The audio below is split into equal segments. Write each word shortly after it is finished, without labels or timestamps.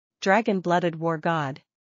dragon-blooded war god.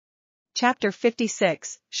 Chapter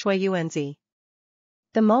 56, Shui Yuanzi.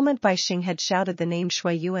 The moment Bai Xing had shouted the name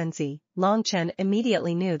Shui Yuanzi, Long Chen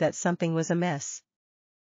immediately knew that something was amiss.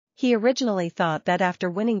 He originally thought that after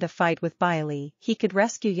winning the fight with Bai Li, he could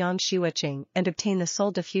rescue Yang Xueqing and obtain the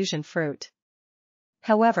soul diffusion fruit.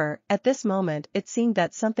 However, at this moment it seemed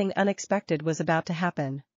that something unexpected was about to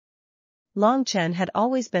happen. Long Chen had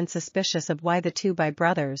always been suspicious of why the two Bai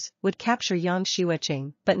brothers would capture Yang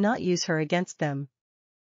Xueqing but not use her against them.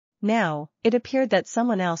 Now, it appeared that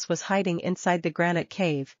someone else was hiding inside the granite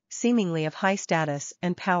cave, seemingly of high status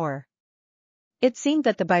and power. It seemed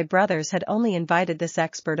that the Bai brothers had only invited this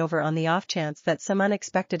expert over on the off chance that some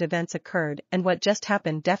unexpected events occurred, and what just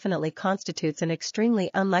happened definitely constitutes an extremely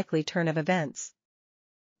unlikely turn of events.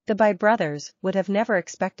 The Bai brothers would have never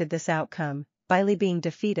expected this outcome, Bai Li being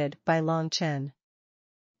defeated by Long Chen.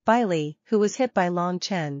 Bai Li, who was hit by Long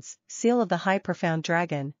Chen's seal of the high profound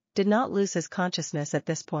dragon, did not lose his consciousness at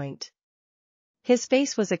this point. His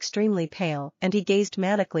face was extremely pale and he gazed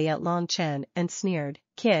manically at Long Chen and sneered,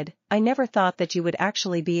 "Kid, I never thought that you would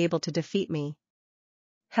actually be able to defeat me.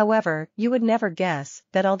 However, you would never guess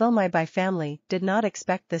that although my Bai family did not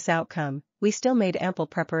expect this outcome, we still made ample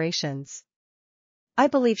preparations. I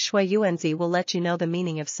believe Shui Yuanzi will let you know the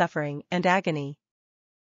meaning of suffering and agony."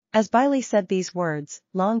 As Bai Li said these words,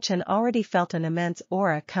 Long Chen already felt an immense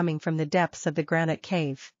aura coming from the depths of the granite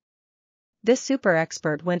cave. This super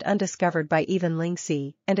expert went undiscovered by even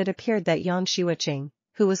Lingxi, and it appeared that Yang Xueqing,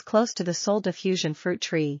 who was close to the soul diffusion fruit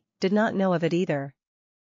tree, did not know of it either.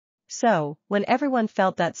 So, when everyone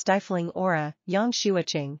felt that stifling aura, Yang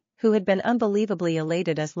Xueqing, who had been unbelievably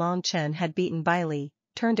elated as Long Chen had beaten Bai Li,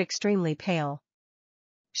 turned extremely pale.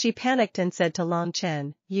 She panicked and said to Long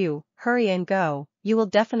Chen, "You, hurry and go, you will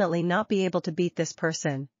definitely not be able to beat this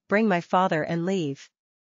person, bring my father and leave."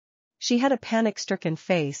 She had a panic-stricken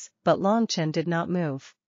face, but Long Chen did not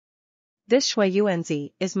move. "This Shui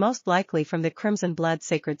Yuanzi is most likely from the Crimson Blood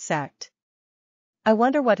Sacred Sect. I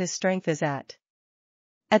wonder what his strength is at."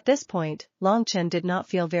 At this point, Long Chen did not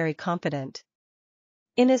feel very confident.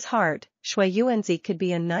 In his heart, Shui Yuanzi could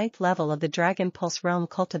be a 9th level of the Dragon Pulse Realm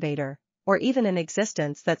cultivator, or even an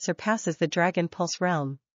existence that surpasses the Dragon Pulse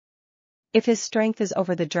Realm. If his strength is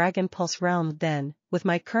over the Dragon Pulse Realm, then, with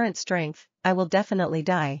my current strength, I will definitely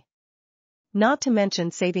die. Not to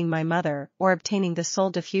mention saving my mother or obtaining the soul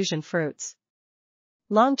diffusion fruits.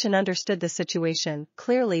 Long Chen understood the situation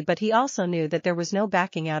clearly, but he also knew that there was no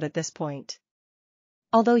backing out at this point.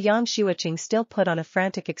 Although Yang Xueqing still put on a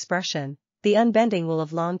frantic expression, the unbending will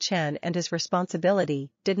of Long Chen and his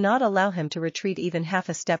responsibility did not allow him to retreat even half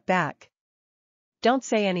a step back. "Don't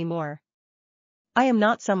say any more. I am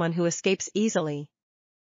not someone who escapes easily."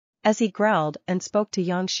 As he growled and spoke to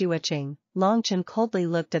Yang Xueqing, Long Chen coldly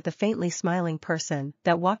looked at the faintly smiling person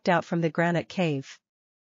that walked out from the granite cave.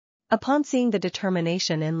 Upon seeing the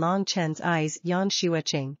determination in Long Chen's eyes, Yang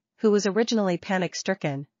Xueqing, who was originally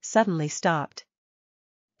panic-stricken, suddenly stopped.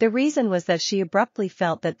 The reason was that she abruptly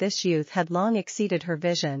felt that this youth had long exceeded her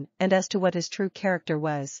vision, and as to what his true character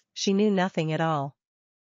was, she knew nothing at all.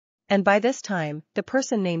 And by this time, the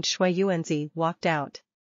person named Shui Yuanzi walked out.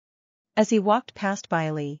 As he walked past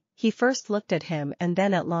Bai Li, he first looked at him and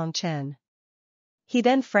then at Long Chen. He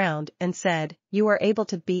then frowned and said, "You are able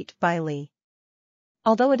to beat Bai Li.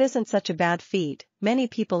 Although it isn't such a bad feat, many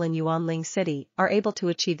people in Yuanling City are able to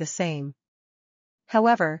achieve the same.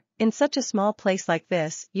 However, in such a small place like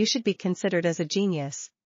this, you should be considered as a genius."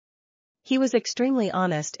 He was extremely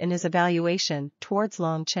honest in his evaluation towards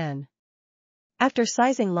Long Chen. After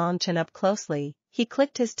sizing Long Chen up closely, he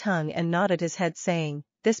clicked his tongue and nodded his head saying,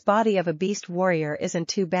 "This body of a beast warrior isn't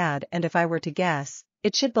too bad, and if I were to guess,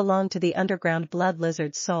 it should belong to the underground blood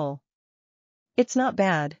lizard's soul. It's not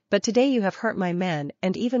bad, but today you have hurt my men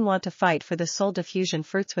and even want to fight for the soul diffusion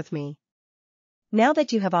fruits with me. Now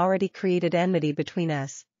that you have already created enmity between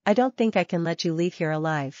us, I don't think I can let you leave here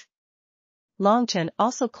alive." Long Chen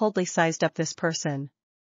also coldly sized up this person.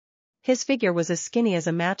 His figure was as skinny as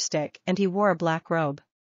a matchstick and he wore a black robe.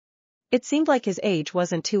 It seemed like his age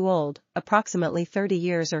wasn't too old, approximately 30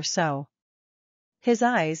 years or so. His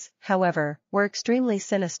eyes, however, were extremely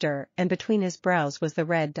sinister, and between his brows was the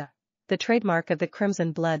red D, the trademark of the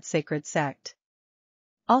Crimson Blood Sacred Sect.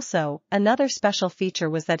 Also, another special feature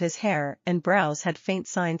was that his hair and brows had faint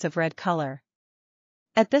signs of red color.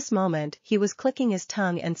 At this moment, he was clicking his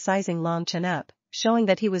tongue and sizing Long Chen up, showing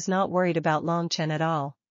that he was not worried about Long Chen at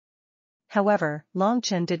all. However, Long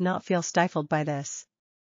Chen did not feel stifled by this.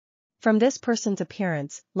 From this person's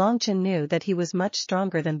appearance, Long Chen knew that he was much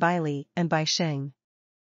stronger than Bai Li and Bai Xing.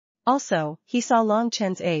 Also, he saw Long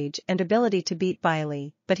Chen's age and ability to beat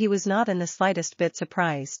Bailey, but he was not in the slightest bit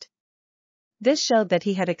surprised. This showed that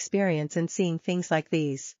he had experience in seeing things like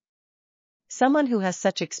these. Someone who has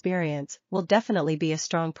such experience will definitely be a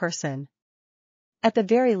strong person. At the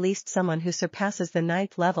very least someone who surpasses the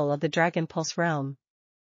 9th level of the Dragon Pulse realm.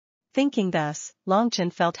 Thinking thus, Long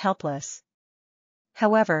Chen felt helpless.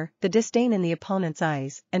 However, the disdain in the opponent's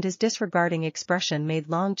eyes and his disregarding expression made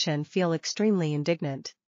Long Chen feel extremely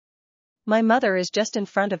indignant. My mother is just in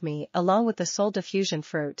front of me along with the soul diffusion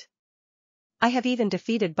fruit. I have even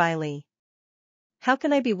defeated Bailey. How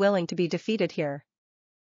can I be willing to be defeated here?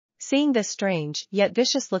 Seeing this strange yet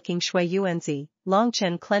vicious-looking Shui Yuanzi, Long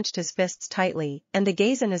Chen clenched his fists tightly and the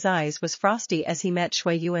gaze in his eyes was frosty as he met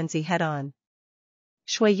Shui Yuanzi head-on.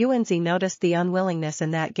 Shui Yuanzi noticed the unwillingness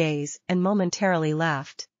in that gaze and momentarily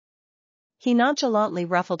laughed. He nonchalantly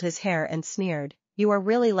ruffled his hair and sneered, "You are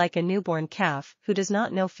really like a newborn calf who does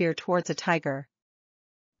not know fear towards a tiger.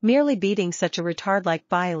 Merely beating such a retard like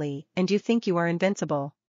Bailey and you think you are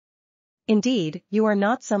invincible. Indeed, you are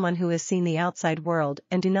not someone who has seen the outside world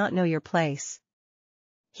and do not know your place."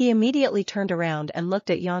 He immediately turned around and looked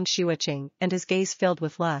at Yang Shuiqing and his gaze filled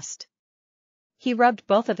with lust. He rubbed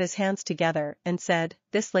both of his hands together and said,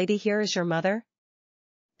 "This lady here is your mother?"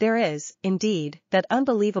 There is, indeed, that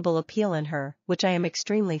unbelievable appeal in her, which I am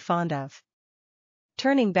extremely fond of.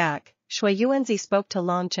 Turning back, Shui Yuanzi spoke to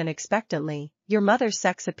Long Chen expectantly, "Your mother's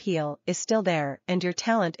sex appeal is still there and your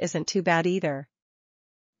talent isn't too bad either.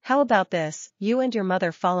 How about this, you and your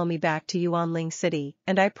mother follow me back to Yuanling City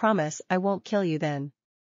and I promise I won't kill you then.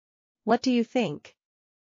 What do you think?"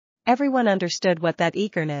 Everyone understood what that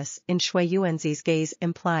eagerness in Shui Yuanzi's gaze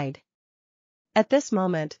implied. At this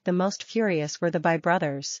moment the most furious were the Bai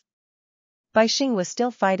brothers. Bai Xing was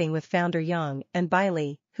still fighting with Founder Yang and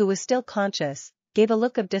Bailey, who was still conscious, gave a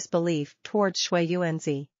look of disbelief towards Shui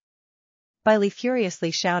Yuanzi. Bailey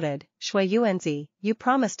furiously shouted, "Shui Yuanzi, you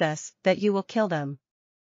promised us that you will kill them.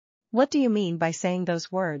 What do you mean by saying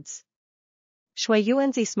those words?" Shui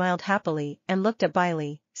Yuanzi smiled happily and looked at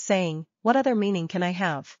Bailey, saying, "What other meaning can I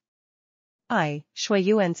have? I, Shui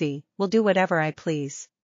Yuanzi, will do whatever I please.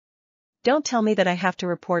 Don't tell me that I have to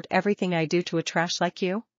report everything I do to a trash like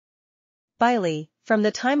you." Bailey, from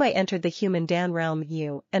the time I entered the human Dan realm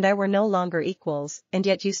you and I were no longer equals and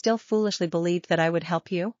yet you still foolishly believed that I would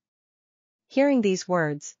help you? Hearing these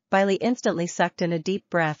words, Bailey instantly sucked in a deep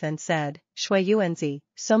breath and said, "Shui Yuanzi,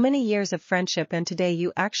 so many years of friendship and today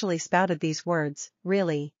you actually spouted these words,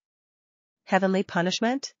 really? Heavenly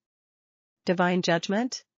punishment? Divine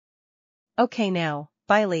judgment? Okay now,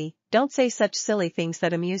 Bailey, don't say such silly things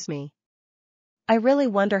that amuse me. I really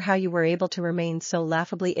wonder how you were able to remain so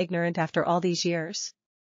laughably ignorant after all these years."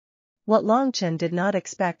 What Long Chen did not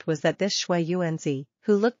expect was that this Shui Yuanzi,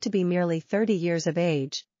 who looked to be merely 30 years of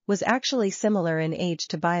age, was actually similar in age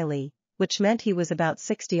to Bailey, which meant he was about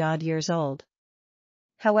 60-odd years old.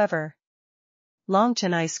 However, Long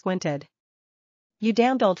Chen eyes squinted. "You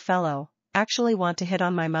damned old fellow, actually want to hit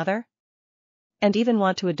on my mother? And even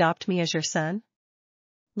want to adopt me as your son?"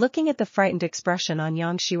 Looking at the frightened expression on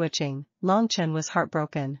Yang Shuiqing, Long Chen was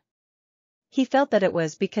heartbroken. He felt that it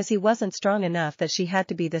was because he wasn't strong enough that she had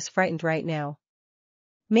to be this frightened right now.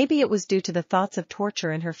 Maybe it was due to the thoughts of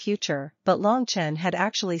torture in her future, but Long Chen had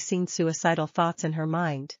actually seen suicidal thoughts in her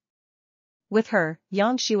mind. With her,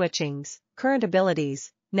 Yang Shuiqing's current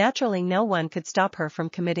abilities, naturally no one could stop her from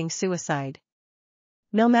committing suicide.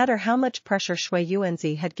 No matter how much pressure Shui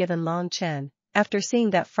Yuanzi had given Long Chen, after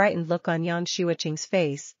seeing that frightened look on Yang Shuiqing's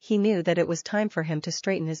face, he knew that it was time for him to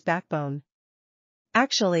straighten his backbone.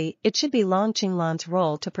 Actually, it should be Long Qinglan's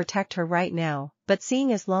role to protect her right now, but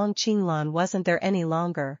seeing as Long Qinglan wasn't there any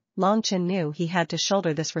longer, Long Chen knew he had to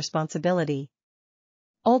shoulder this responsibility.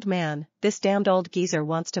 "Old man, this damned old geezer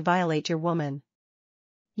wants to violate your woman.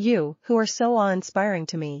 You, who are so awe-inspiring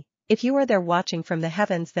to me, if you are there watching from the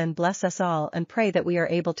heavens then bless us all and pray that we are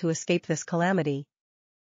able to escape this calamity."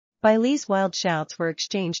 Bailei's wild shouts were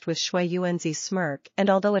exchanged with Shui Yuanzi's smirk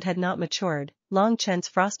and although it had not matured, Long Chen's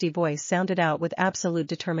frosty voice sounded out with absolute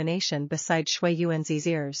determination beside Shui Yuanzi's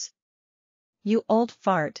ears. "You old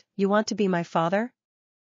fart, you want to be my father?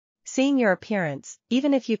 Seeing your appearance,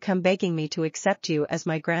 even if you come begging me to accept you as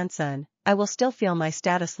my grandson, I will still feel my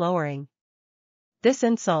status lowering." This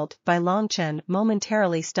insult by Long Chen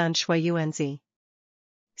momentarily stunned Shui Yuanzi.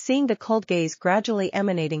 Seeing the cold gaze gradually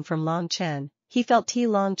emanating from Long Chen, he felt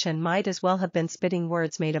Long Chen might as well have been spitting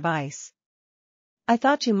words made of ice. "I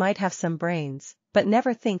thought you might have some brains, but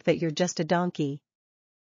never think that you're just a donkey.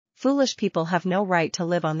 Foolish people have no right to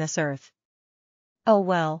live on this earth. Oh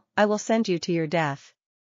well, I will send you to your death.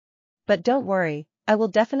 But don't worry, I will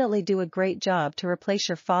definitely do a great job to replace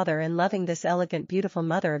your father in loving this elegant beautiful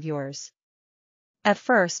mother of yours. At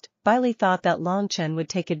first, Bailey thought that Long Chen would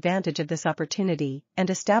take advantage of this opportunity and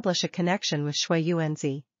establish a connection with Shui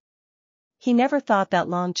Yuanzi. He never thought that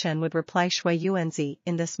Long Chen would reply Shui Yuanzi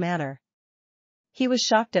in this manner. He was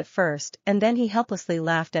shocked at first, and then he helplessly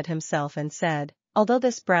laughed at himself and said, although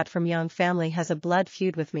this brat from Yang family has a blood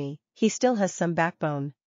feud with me, he still has some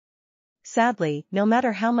backbone. Sadly, no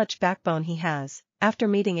matter how much backbone he has, after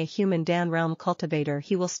meeting a human Dan realm cultivator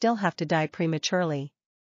he will still have to die prematurely.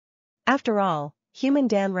 After all, human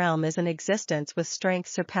Dan realm is an existence with strength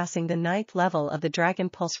surpassing the 9th level of the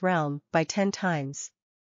Dragon Pulse realm by 10 times.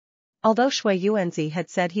 Although Shui Yuanzi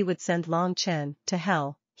had said he would send Long Chen to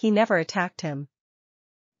hell, he never attacked him.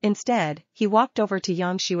 Instead, he walked over to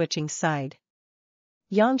Yang Xueqing's side.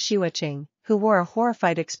 Yang Xueqing, who wore a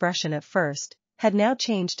horrified expression at first, had now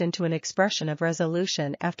changed into an expression of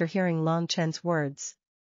resolution after hearing Long Chen's words.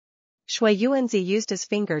 Shui Yuanzi used his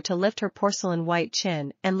finger to lift her porcelain white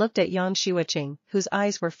chin and looked at Yang Xueqing, whose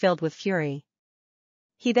eyes were filled with fury.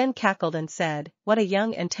 He then cackled and said, "What a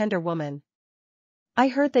young and tender woman. I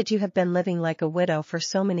heard that you have been living like a widow for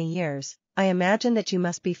so many years, I imagine that you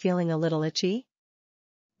must be feeling a little itchy?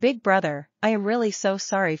 Big brother, I am really so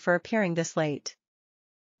sorry for appearing this late."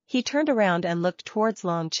 He turned around and looked towards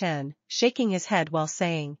Long Chen, shaking his head while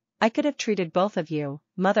saying, "I could have treated both of you,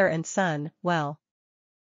 mother and son, well.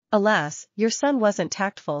 Alas, your son wasn't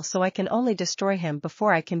tactful, so I can only destroy him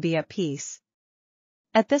before I can be at peace."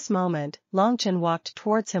 At this moment, Long Chen walked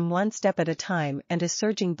towards him one step at a time and his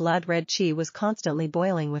surging blood-red qi was constantly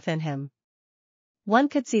boiling within him. One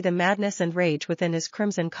could see the madness and rage within his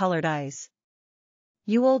crimson-colored eyes.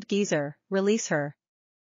 "You old geezer, release her."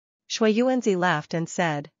 Shui Yuanzi laughed and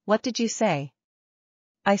said, "What did you say?"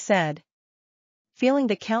 "I said." Feeling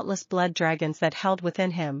the countless blood dragons that howled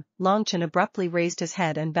within him, Long Chen abruptly raised his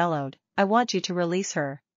head and bellowed, "I want you to release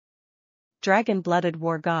her." Dragon-blooded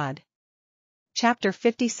war god. Chapter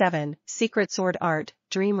 57, Secret Sword Art,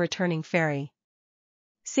 Dream Returning Fairy.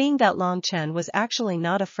 Seeing that Long Chen was actually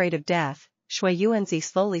not afraid of death, Shui Yuanzi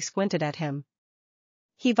slowly squinted at him.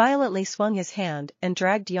 He violently swung his hand and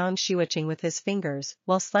dragged Yang Xueqing with his fingers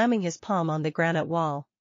while slamming his palm on the granite wall.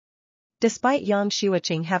 Despite Yang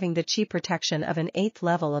Xueqing having the chi protection of an 8th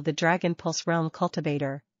level of the Dragon Pulse realm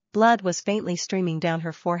cultivator, blood was faintly streaming down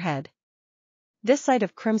her forehead. This sight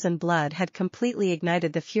of crimson blood had completely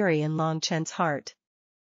ignited the fury in Long Chen's heart.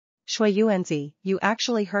 "Shui Yuanzi, you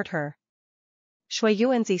actually hurt her." Shui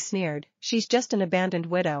Yuanzi sneered, "She's just an abandoned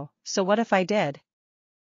widow, so what if I did?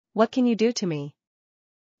 What can you do to me?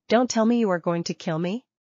 Don't tell me you are going to kill me?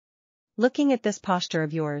 Looking at this posture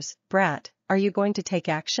of yours, brat, are you going to take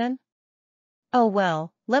action? Oh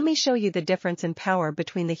well, let me show you the difference in power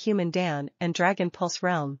between the human Dan and Dragon Pulse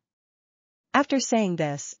realm." After saying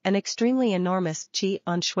this, an extremely enormous qi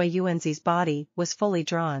on Shui Yuanzi's body was fully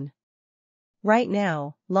drawn. Right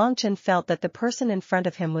now, Long Chen felt that the person in front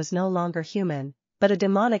of him was no longer human, but a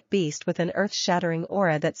demonic beast with an earth-shattering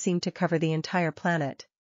aura that seemed to cover the entire planet.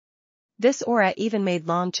 This aura even made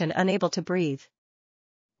Long Chen unable to breathe.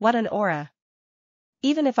 What an aura!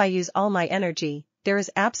 Even if I use all my energy, there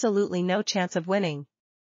is absolutely no chance of winning.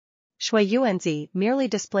 Shui Yuanzi merely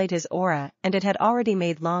displayed his aura and it had already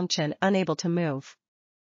made Long Chen unable to move.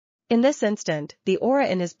 In this instant, the aura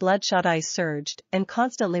in his bloodshot eyes surged and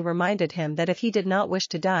constantly reminded him that if he did not wish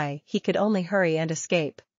to die, he could only hurry and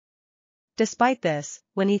escape. Despite this,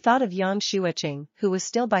 when he thought of Yang Xueqing, who was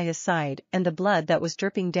still by his side, and the blood that was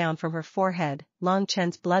dripping down from her forehead, Long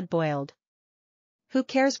Chen's blood boiled. Who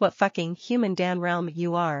cares what fucking human Dan realm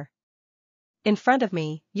you are? In front of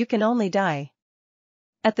me, you can only die.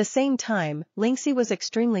 At the same time, Lingxi was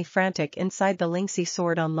extremely frantic inside the Lingxi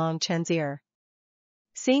sword on Long Chen's ear.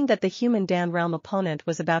 Seeing that the human Dan realm opponent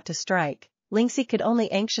was about to strike, Lingxi could only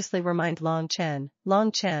anxiously remind Long Chen,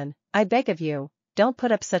 "Long Chen, I beg of you, don't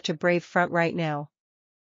put up such a brave front right now.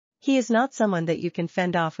 He is not someone that you can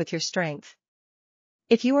fend off with your strength.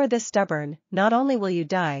 If you are this stubborn, not only will you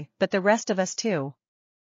die, but the rest of us too."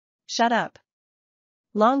 "Shut up."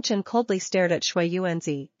 Long Chen coldly stared at Shui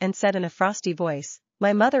Yuanzi and said in a frosty voice,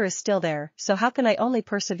 "My mother is still there, so how can I only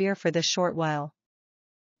persevere for this short while?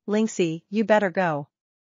 Lingxi, you better go.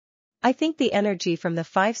 I think the energy from the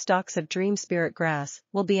 5 stalks of dream spirit grass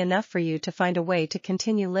will be enough for you to find a way to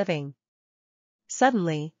continue living."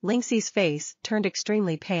 Suddenly, Lingxi's face turned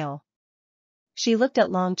extremely pale. She looked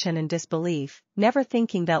at Long Chen in disbelief, never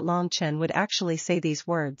thinking that Long Chen would actually say these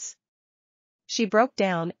words. She broke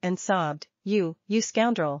down and sobbed, You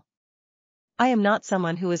scoundrel. I am not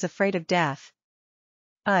someone who is afraid of death."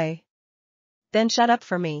 Then shut up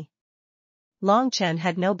for me." Long Chen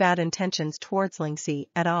had no bad intentions towards Lingxi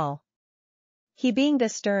at all. He being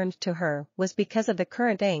this stern to her was because of the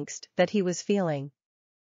current angst that he was feeling.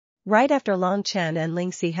 Right after Long Chen and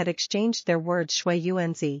Lingxi had exchanged their words, Shui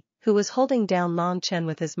Yuanzi, who was holding down Long Chen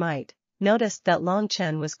with his might, noticed that Long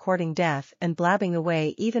Chen was courting death and blabbing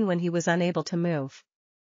away even when he was unable to move.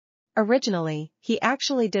 Originally, he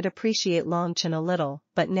actually did appreciate Long Chen a little,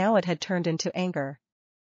 but now it had turned into anger.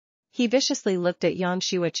 He viciously looked at Yang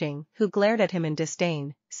Shuiqing, who glared at him in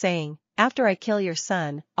disdain, saying, "After I kill your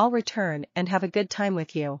son, I'll return and have a good time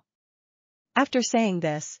with you." After saying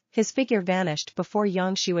this, his figure vanished before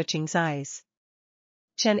Yang Shuiqing's eyes.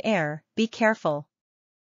 "Chen heir, be careful."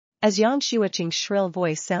 As Yang Shuiqing's shrill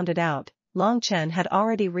voice sounded out, Long Chen had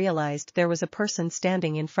already realized there was a person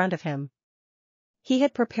standing in front of him. He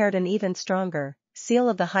had prepared an even stronger seal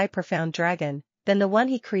of the high profound dragon than the one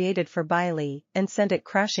he created for Bai Li and sent it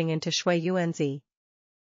crashing into Shui Yuanzi.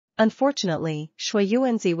 Unfortunately, Shui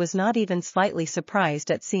Yuanzi was not even slightly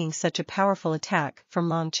surprised at seeing such a powerful attack from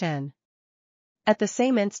Long Chen. At the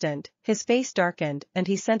same instant, his face darkened and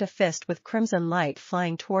he sent a fist with crimson light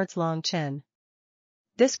flying towards Long Chen.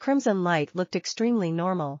 This crimson light looked extremely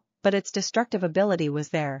normal, but its destructive ability was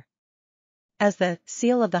there. As the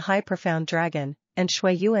seal of the high profound dragon and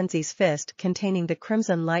Shui Yuanzi's fist containing the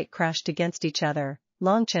crimson light crashed against each other,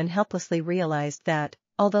 Long Chen helplessly realized that,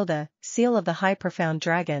 although the seal of the high profound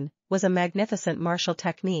dragon was a magnificent martial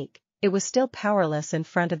technique, it was still powerless in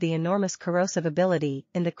front of the enormous corrosive ability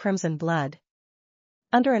in the crimson blood.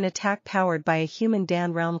 Under an attack powered by a human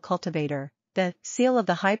Dan realm cultivator, the seal of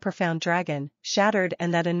the high profound dragon shattered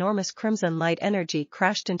and that enormous crimson light energy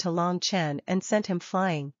crashed into Long Chen and sent him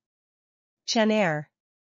flying. "Chen heir!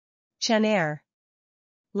 Chen heir!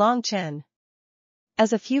 Long Chen!"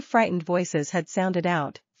 As a few frightened voices had sounded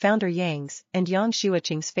out, Founder Yang's and Yang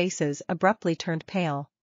Shuiqing's faces abruptly turned pale.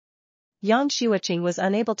 Yang Shuiqing was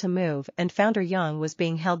unable to move and Founder Yang was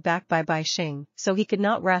being held back by Bai Xing, so he could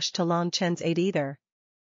not rush to Long Chen's aid either.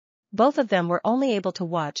 Both of them were only able to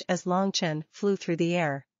watch as Long Chen flew through the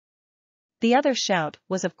air. The other shout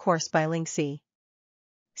was of course by Lingxi.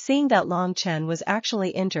 Seeing that Long Chen was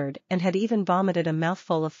actually injured and had even vomited a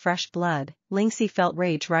mouthful of fresh blood, Lingxi felt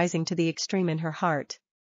rage rising to the extreme in her heart.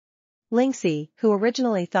 Lingxi, who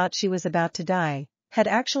originally thought she was about to die, had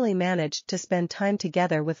actually managed to spend time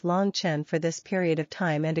together with Long Chen for this period of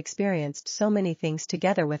time and experienced so many things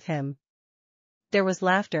together with him. There was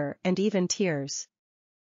laughter and even tears.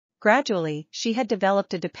 Gradually, she had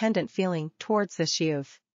developed a dependent feeling towards this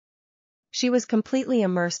youth. She was completely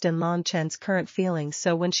immersed in Long Chen's current feelings,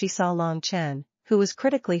 so when she saw Long Chen, who was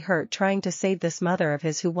critically hurt trying to save this mother of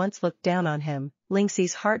his who once looked down on him,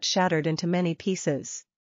 Lingxi's heart shattered into many pieces.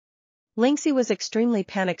 Lingxi was extremely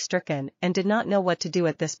panic-stricken and did not know what to do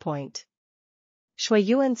at this point. Shui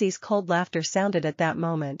Yuanzi's cold laughter sounded at that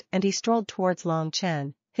moment and he strolled towards Long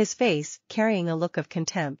Chen, his face carrying a look of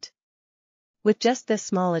contempt. "With just this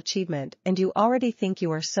small achievement and you already think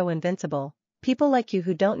you are so invincible. People like you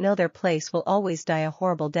who don't know their place will always die a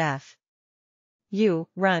horrible death. You,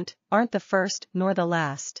 runt, aren't the first nor the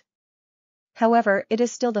last. However, it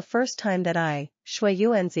is still the first time that I, Shui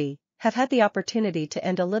Yuanzi, have had the opportunity to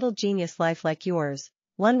end a little genius life like yours,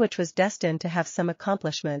 one which was destined to have some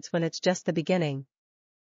accomplishments when it's just the beginning."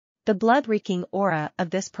 The blood-reeking aura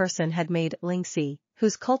of this person had made Lingxi,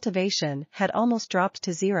 whose cultivation had almost dropped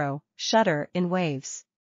to zero, shudder in waves.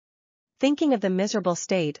 Thinking of the miserable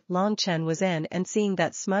state Long Chen was in and seeing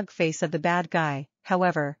that smug face of the bad guy,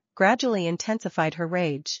 however, gradually intensified her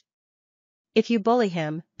rage. "If you bully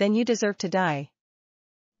him, then you deserve to die."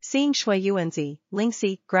 Seeing Shui Yuanzi,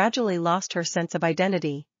 Lingxi gradually lost her sense of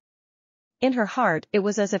identity. In her heart it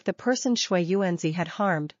was as if the person Shui Yuanzi had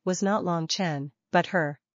harmed was not Long Chen, but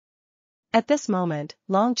her. At this moment,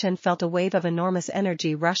 Long Chen felt a wave of enormous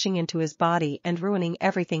energy rushing into his body and ruining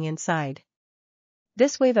everything inside.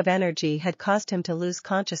 This wave of energy had caused him to lose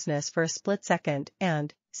consciousness for a split second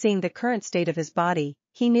and, seeing the current state of his body,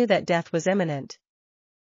 he knew that death was imminent.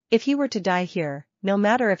 If he were to die here, no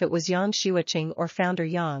matter if it was Yang Shuiqing or Founder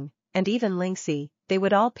Yang, and even Lingxi, they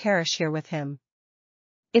would all perish here with him.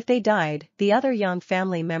 If they died, the other Yang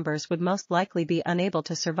family members would most likely be unable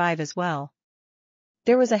to survive as well.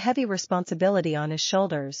 There was a heavy responsibility on his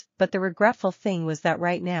shoulders, but the regretful thing was that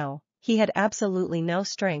right now, he had absolutely no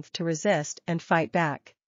strength to resist and fight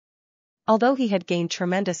back. Although he had gained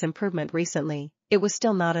tremendous improvement recently, it was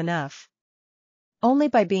still not enough. Only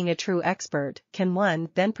by being a true expert can one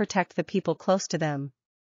then protect the people close to them.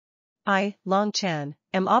 I, Long Chen,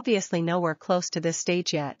 am obviously nowhere close to this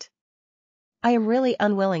stage yet. I am really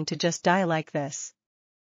unwilling to just die like this.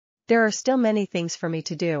 There are still many things for me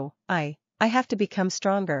to do. I have to become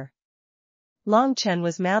stronger. Long Chen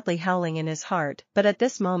was madly howling in his heart, but at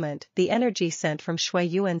this moment, the energy sent from Shui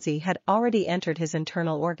Yuanzi had already entered his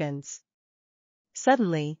internal organs.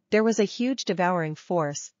 Suddenly, there was a huge devouring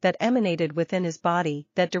force that emanated within his body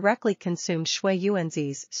that directly consumed Shui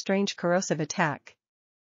Yuanzi's strange corrosive attack.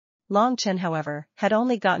 Long Chen, however, had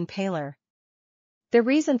only gotten paler. The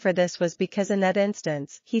reason for this was because in that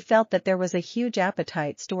instance he felt that there was a huge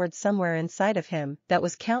appetite stored somewhere inside of him that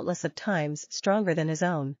was countless of times stronger than his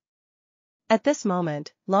own. At this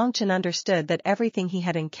moment, Long Chen understood that everything he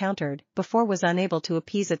had encountered before was unable to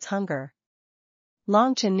appease its hunger.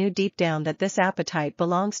 Long Chen knew deep down that this appetite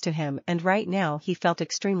belongs to him, and right now he felt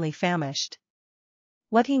extremely famished.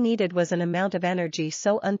 What he needed was an amount of energy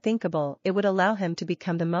so unthinkable it would allow him to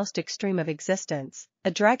become the most extreme of existence,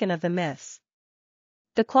 a dragon of the myths.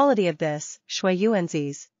 The quality of this, Shui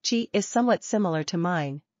Yuanzi's, qi is somewhat similar to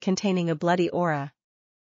mine, containing a bloody aura.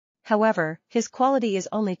 However, his quality is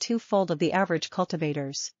only twofold of the average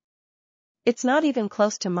cultivator's. It's not even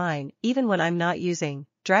close to mine, even when I'm not using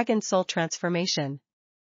Dragon Soul Transformation.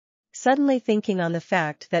 Suddenly thinking on the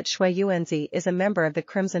fact that Shui Yuanzi is a member of the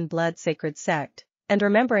Crimson Blood Sacred Sect, and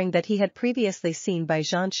remembering that he had previously seen Bai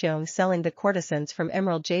Zhanxiong selling the courtesans from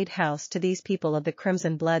Emerald Jade House to these people of the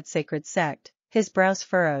Crimson Blood Sacred Sect, his brows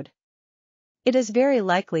furrowed. It is very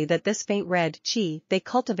likely that this faint red qi they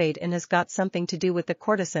cultivate in has got something to do with the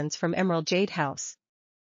courtesans from Emerald Jade House.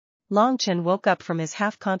 Long Chen woke up from his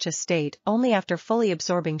half-conscious state only after fully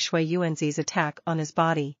absorbing Shui Yuanzi's attack on his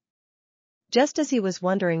body. Just as he was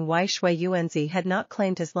wondering why Shui Yuanzi had not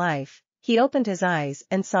claimed his life, he opened his eyes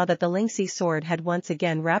and saw that the Lingxi sword had once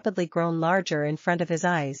again rapidly grown larger in front of his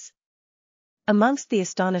eyes. Amongst the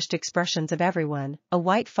astonished expressions of everyone, a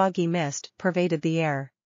white foggy mist pervaded the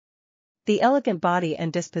air. The elegant body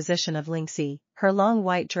and disposition of Lingxi, her long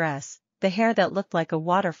white dress, the hair that looked like a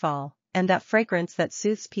waterfall, and that fragrance that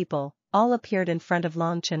soothes people, all appeared in front of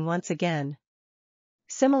Long Chen once again.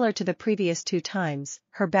 Similar to the previous two times,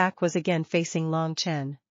 her back was again facing Long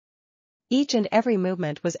Chen. Each and every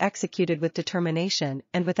movement was executed with determination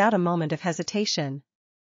and without a moment of hesitation.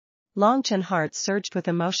 Long Chen's heart surged with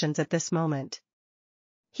emotions at this moment.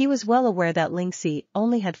 He was well aware that Lingxi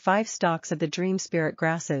only had 5 stalks of the dream spirit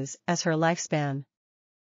grasses as her lifespan.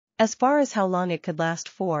 As far as how long it could last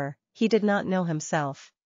for, he did not know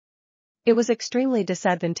himself. It was extremely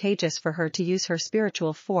disadvantageous for her to use her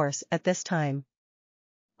spiritual force at this time.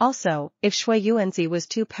 Also, if Shui Yuanzi was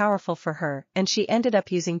too powerful for her and she ended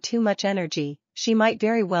up using too much energy, she might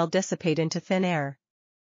very well dissipate into thin air.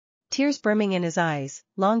 Tears brimming in his eyes,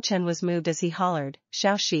 Long Chen was moved as he hollered,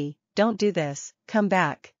 "Xiaoxi, don't do this, come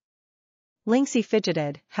back." Lingxi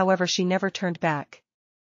fidgeted, however she never turned back.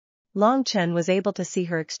 Long Chen was able to see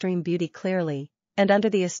her extreme beauty clearly, and under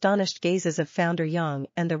the astonished gazes of Founder Yang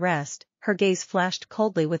and the rest, her gaze flashed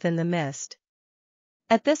coldly within the mist.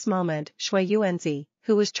 At this moment, Shui Yuanzi,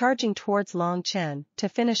 who was charging towards Long Chen to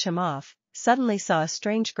finish him off, suddenly saw a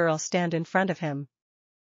strange girl stand in front of him.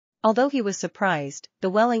 Although he was surprised, the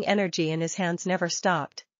welling energy in his hands never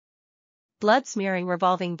stopped. Blood-smearing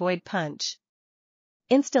revolving void punch.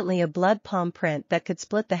 Instantly a blood palm print that could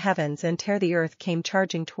split the heavens and tear the earth came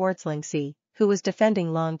charging towards Lingxi, who was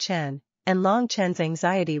defending Long Chen, and Long Chen's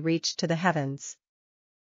anxiety reached to the heavens.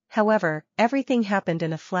 However, everything happened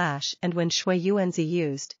in a flash, and when Shui Yuanzi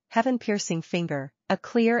used heaven-piercing finger, a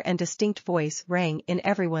clear and distinct voice rang in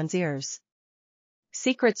everyone's ears.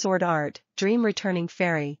 Secret sword art, dream returning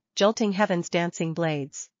fairy, jolting heaven's dancing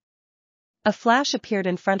blades. A flash appeared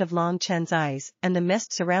in front of Long Chen's eyes, and the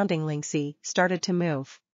mist surrounding Lingxi started to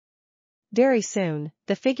move. Very soon,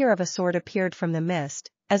 the figure of a sword appeared from the mist,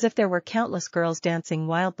 as if there were countless girls dancing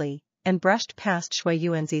wildly, and brushed past Shui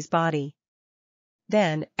Yuanzi's body.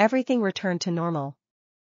 Then, everything returned to normal.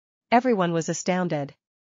 Everyone was astounded.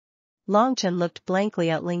 Long Chen looked blankly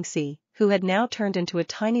at Lingxi, who had now turned into a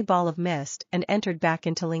tiny ball of mist and entered back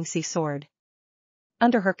into Lingxi's sword.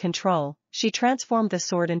 Under her control, she transformed the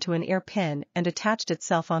sword into an ear pin and attached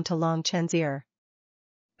itself onto Long Chen's ear.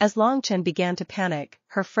 As Long Chen began to panic,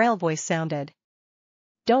 her frail voice sounded.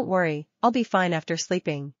 "Don't worry, I'll be fine after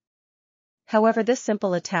sleeping." However, this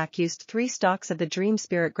simple attack used 3 stalks of the dream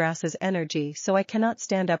spirit grass's energy, so I cannot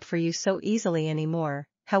stand up for you so easily anymore.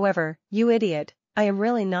 However, you idiot, I am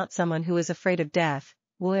really not someone who is afraid of death,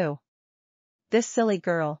 woo. This silly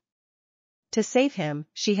girl. To save him,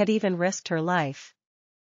 she had even risked her life.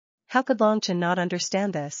 How could Long Chen not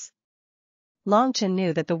understand this? Long Chen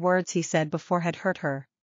knew that the words he said before had hurt her.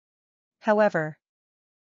 However,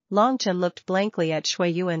 Long Chen looked blankly at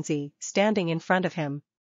Shui Yuanzi, standing in front of him.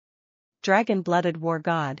 Dragon-blooded war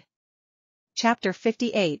god. Chapter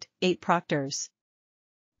 58, 8 Proctors.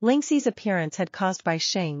 Ling Xi's appearance had caused Bai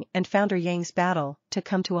Xing and Founder Yang's battle to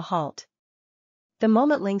come to a halt. The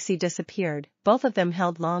moment Ling Xi disappeared, both of them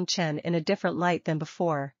held Long Chen in a different light than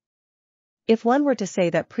before. If one were to say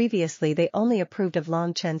that previously they only approved of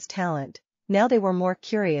Long Chen's talent, now they were more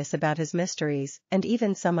curious about his mysteries and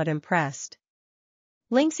even somewhat impressed.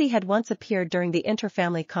 Ling Xi had once appeared during the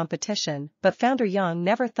interfamily competition, but Founder Yang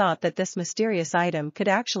never thought that this mysterious item could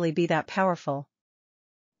actually be that powerful.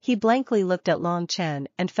 He blankly looked at Long Chen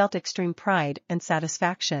and felt extreme pride and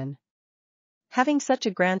satisfaction. Having such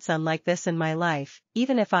a grandson like this in my life,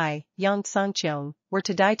 even if I, Yang Songqiong, were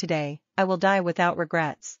to die today, I will die without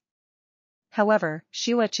regrets. However,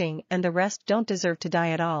 Xueqing and the rest don't deserve to die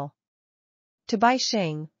at all. To Bai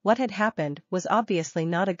Xing, what had happened was obviously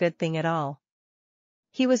not a good thing at all.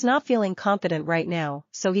 He was not feeling confident right now,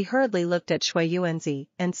 so he hurriedly looked at Shui Yuanzi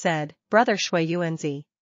and said, "Brother Shui Yuanzi."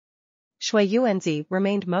 Shui Yuanzi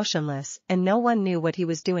remained motionless and no one knew what he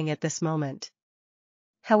was doing at this moment.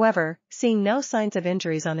 However, seeing no signs of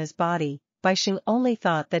injuries on his body, Bai Xing only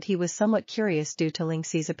thought that he was somewhat curious due to Ling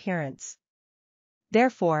Xi's appearance.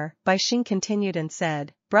 Therefore, Bai Xing continued and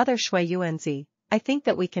said, "Brother Shui Yuanzi, I think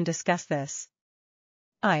that we can discuss this.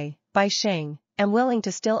 I, Bai Xing, am willing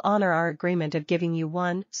to still honor our agreement of giving you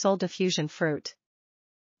one soul diffusion fruit.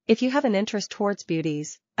 If you have an interest towards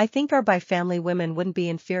beauties, I think our Bai family women wouldn't be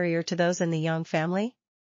inferior to those in the Yang family.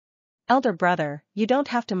 Elder brother, you don't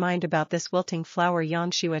have to mind about this wilting flower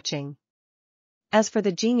Yang Xueqing. As for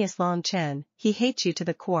the genius Long Chen, he hates you to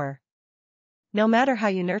the core. No matter how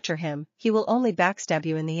you nurture him, he will only backstab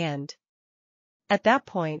you in the end." At that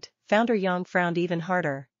point, Founder Yang frowned even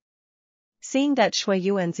harder. Seeing that Shui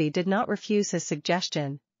Yuanzi did not refuse his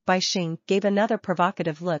suggestion, Bai Xing gave another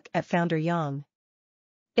provocative look at Founder Yang.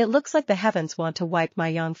 "It looks like the heavens want to wipe my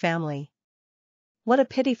Yang family. What a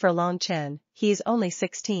pity for Long Chen, he is only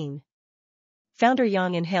 16. Founder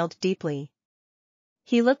Yang inhaled deeply.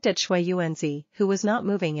 He looked at Shui Yuanzi, who was not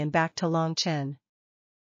moving, and back to Long Chen.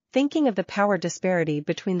 Thinking of the power disparity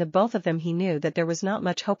between the both of them, he knew that there was not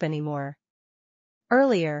much hope anymore.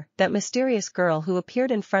 Earlier, that mysterious girl who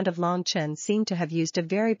appeared in front of Long Chen seemed to have used a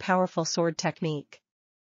very powerful sword technique.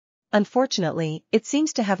 Unfortunately, it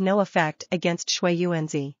seems to have no effect against Shui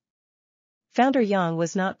Yuanzi. Founder Yang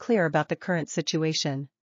was not clear about the current situation.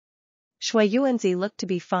 Shui Yuanzi looked to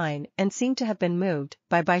be fine and seemed to have been moved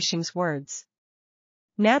by Bai Xing's words.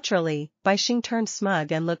 Naturally, Bai Xing turned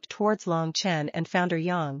smug and looked towards Long Chen and Founder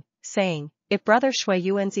Yang, saying, "If Brother Shui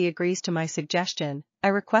Yuanzi agrees to my suggestion, I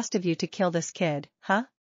request of you to kill this kid, huh?"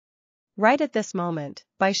 Right at this moment,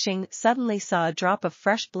 Bai Xing suddenly saw a drop of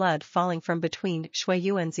fresh blood falling from between Shui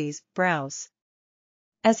Yuanzi's brows.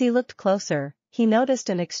 As he looked closer, he noticed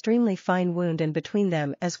an extremely fine wound in between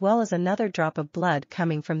them, as well as another drop of blood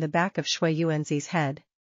coming from the back of Shui Yuanzi's head.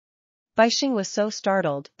 Bai Xing was so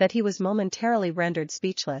startled that he was momentarily rendered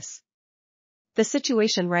speechless. The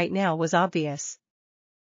situation right now was obvious.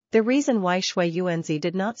 The reason why Shui Yuanzi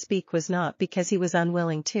did not speak was not because he was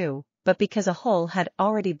unwilling to, but because a hole had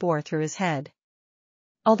already bored through his head.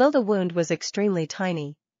 Although the wound was extremely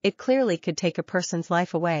tiny, it clearly could take a person's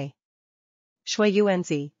life away. Shui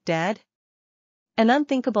Yuanzi, dead? An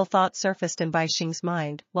unthinkable thought surfaced in Bai Xing's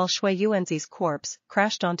mind while Shui Yuanzi's corpse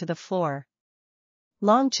crashed onto the floor.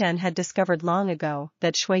 Long Chen had discovered long ago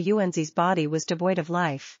that Shui Yuanzi's body was devoid of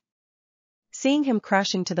life. Seeing him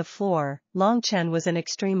crashing to the floor, Long Chen was in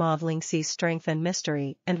extreme awe of Ling Xi's strength and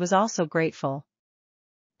mystery, and was also grateful.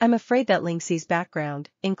 "I'm afraid that Ling Xi's background,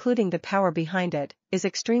 including the power behind it, is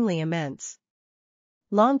extremely immense."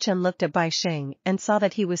 Long Chen looked at Bai Xing and saw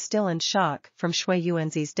that he was still in shock from Shui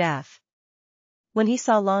Yuanzi's death. When he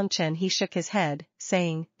saw Long Chen, he shook his head,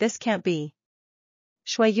 saying, "This can't be.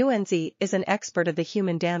 Shui Yuanzi is an expert of the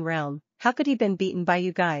human Dan realm, how could he been beaten by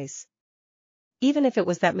you guys? Even if it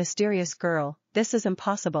was that mysterious girl, this is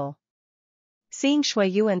impossible." Seeing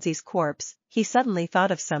Shui Yuanzi's corpse, he suddenly thought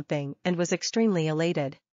of something and was extremely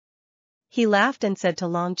elated. He laughed and said to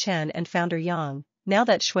Long Chen and Founder Yang, "Now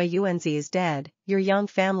that Shui Yuanzi is dead, your Yang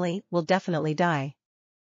family will definitely die.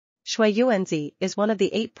 Shui Yuanzi is one of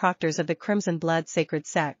the 8 proctors of the Crimson Blood Sacred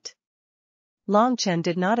Sect." Long Chen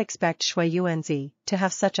did not expect Shui Yuanzi to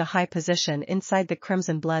have such a high position inside the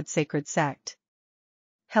Crimson Blood Sacred Sect.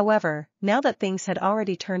 However, now that things had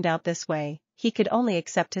already turned out this way, he could only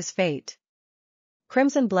accept his fate.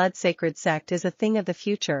 Crimson Blood Sacred Sect is a thing of the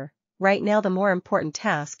future. Right now the more important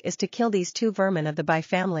task is to kill these 2 vermin of the Bai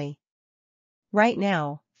family. Right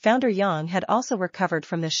now, Founder Yang had also recovered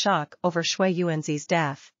from the shock over Shui Yuanzi's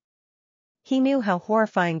death. He knew how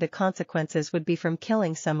horrifying the consequences would be from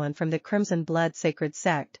killing someone from the Crimson Blood Sacred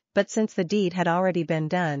Sect, but since the deed had already been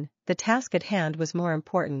done, the task at hand was more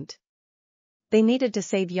important. They needed to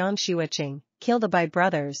save Yang Xueqing, kill the Bai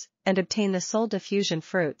brothers, and obtain the soul diffusion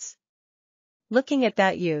fruits. Looking at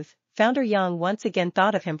that youth, Founder Yang once again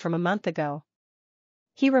thought of him from a month ago.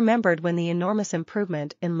 He remembered when the enormous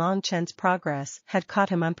improvement in Long Chen's progress had caught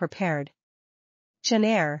him unprepared.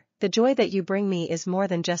 Chen, the joy that you bring me is more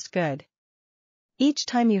than just good. Each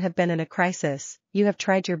time you have been in a crisis, you have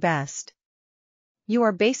tried your best. You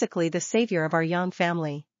are basically the savior of our Yang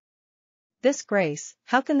family. This grace,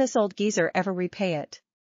 how can this old geezer ever repay it?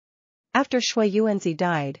 After Shui Yuanzi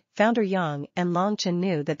died, Founder Yang and Long Chen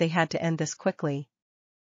knew that they had to end this quickly.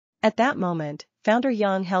 At that moment, Founder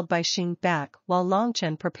Yang held Bai Xing back while Long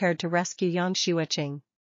Chen prepared to rescue Yang Xueqing.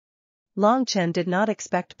 Long Chen did not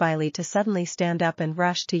expect Bai Li to suddenly stand up and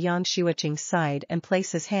rush to Yang Xueqing's side and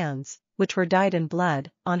place his hands, which were dyed in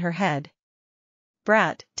blood, on her head.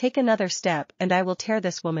 Brat, take another step and I will tear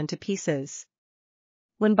this woman to pieces.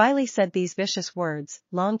 When Bai Li said these vicious words,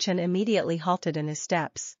 Long Chen immediately halted in his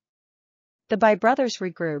steps. The Bai brothers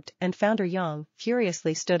regrouped and Founder Yang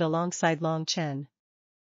furiously stood alongside Long Chen.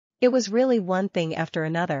 It was really one thing after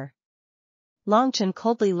another. Long Chen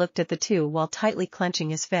coldly looked at the two while tightly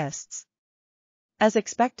clenching his fists. As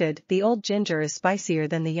expected, the old ginger is spicier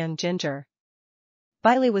than the young ginger.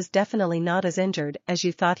 Bai Li was definitely not as injured as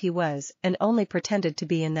you thought he was and only pretended to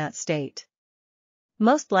be in that state.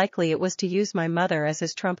 Most likely it was to use my mother as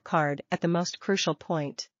his trump card at the most crucial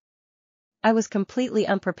point. I was completely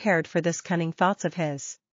unprepared for this cunning thoughts of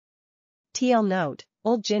his. TL note,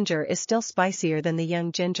 old ginger is still spicier than the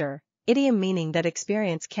young ginger, idiom meaning that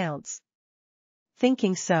experience counts.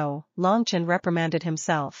 Thinking so, Long Chen reprimanded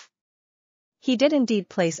himself. He did indeed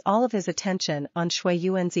place all of his attention on Shui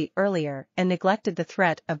Yuanzi earlier and neglected the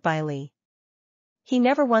threat of Bai Li. He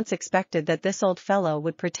never once expected that this old fellow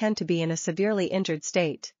would pretend to be in a severely injured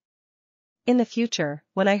state. In the future,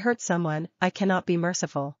 when I hurt someone, I cannot be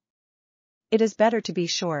merciful. It is better to be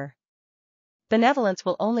sure. Benevolence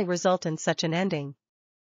will only result in such an ending.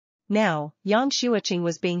 Now, Yang Xueqing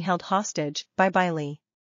was being held hostage by Bai Li.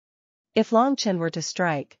 If Long Chen were to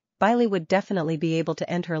strike, Bai Li would definitely be able to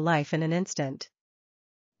end her life in an instant.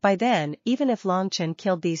 By then, even if Long Chen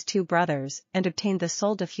killed these two brothers and obtained the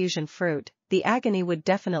soul diffusion fruit, the agony would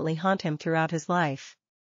definitely haunt him throughout his life.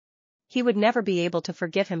 He would never be able to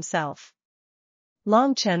forgive himself.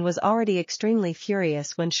 Long Chen was already extremely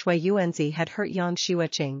furious when Shui Yuanzi had hurt Yang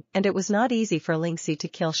Xueqing, and it was not easy for Lingxi to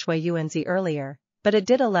kill Shui Yuanzi earlier, but it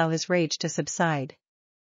did allow his rage to subside.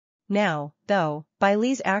 Now, though, Bai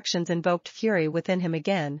Li's actions invoked fury within him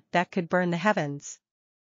again that could burn the heavens.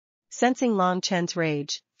 Sensing Long Chen's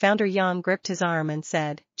rage, Founder Yang gripped his arm and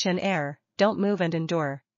said, Chen, don't move and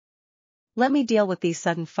endure. Let me deal with these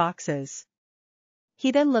sudden foxes.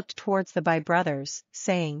 He then looked towards the Bai brothers,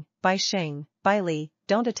 saying, Bai Xing, Bai Li,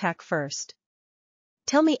 don't attack first.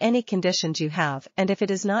 Tell me any conditions you have and if it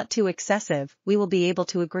is not too excessive, we will be able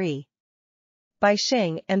to agree. Bai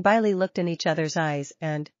Xing and Bai Li looked in each other's eyes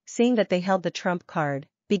and, seeing that they held the trump card,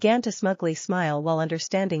 began to smugly smile while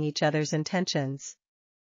understanding each other's intentions.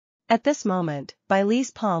 At this moment, Bai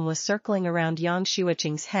Li's palm was circling around Yang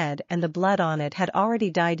Xueqing's head and the blood on it had already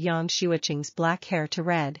dyed Yang Xueqing's black hair to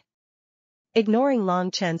red. Ignoring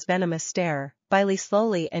Long Chen's venomous stare, Bai Li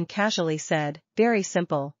slowly and casually said, very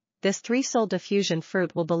simple, this three-soul diffusion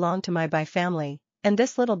fruit will belong to my Bai family, and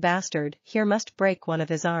this little bastard here must break one of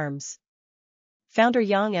his arms. Founder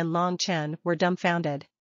Yang and Long Chen were dumbfounded.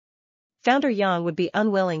 Founder Yang would be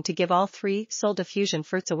unwilling to give all three soul diffusion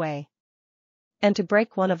fruits away. And to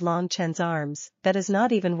break one of Long Chen's arms, that is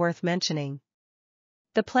not even worth mentioning.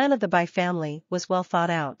 The plan of the Bai family was well thought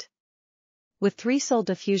out. With three soul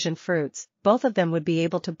diffusion fruits, both of them would be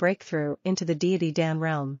able to break through into the deity Dan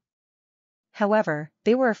realm. However,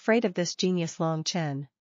 they were afraid of this genius Long Chen.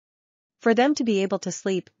 For them to be able to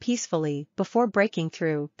sleep peacefully before breaking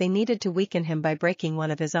through, they needed to weaken him by breaking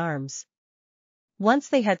one of his arms. Once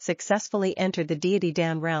they had successfully entered the deity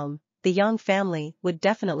Dan realm, the Yang family would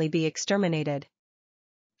definitely be exterminated.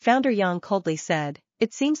 Founder Yang coldly said,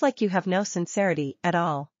 it seems like you have no sincerity at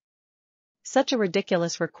all. Such a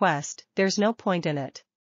ridiculous request, there's no point in it.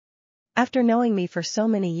 After knowing me for so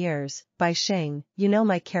many years, Bai Xing, you know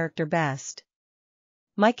my character best.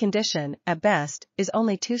 My condition, at best, is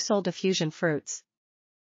only 2 soul diffusion fruits.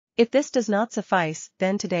 If this does not suffice,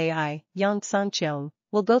 then today I, Yang Sangqiong,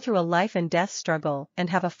 will go through a life and death struggle and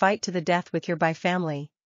have a fight to the death with your Bai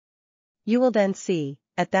family. You will then see,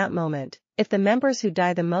 at that moment, if the members who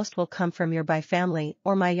die the most will come from your Bai family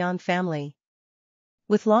or my Yang family.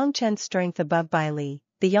 With Long Chen's strength above Bai Li,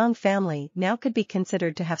 the Yang family now could be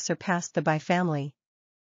considered to have surpassed the Bai family.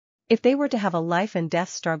 If they were to have a life and death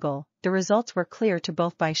struggle, the results were clear to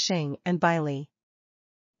both Bai Xing and Bai Li.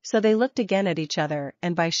 So they looked again at each other,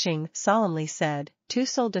 and Bai Xing solemnly said,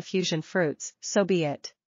 "Two-soul diffusion fruits, so be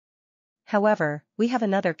it. However, we have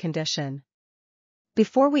another condition.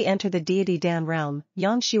 Before we enter the deity Dan realm,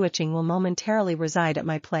 Yang Xueqing will momentarily reside at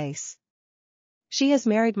my place. She has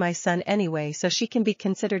married my son anyway, so she can be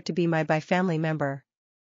considered to be my Bai family member."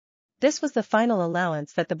 This was the final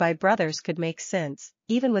allowance that the Bai brothers could make, since,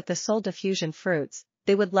 even with the soul diffusion fruits,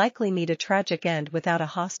 they would likely meet a tragic end without a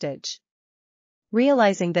hostage.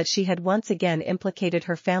 Realizing that she had once again implicated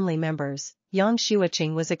her family members, Yang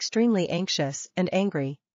Xueqing was extremely anxious and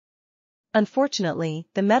angry. Unfortunately,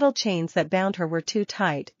 the metal chains that bound her were too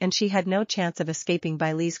tight and she had no chance of escaping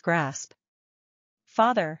Bai Li's grasp.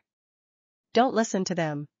 "Father! Don't listen to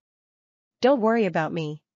them. Don't worry about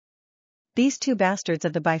me. These two bastards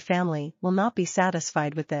of the Bai family will not be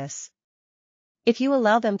satisfied with this. If you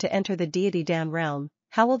allow them to enter the deity Dan realm,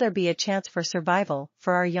 how will there be a chance for survival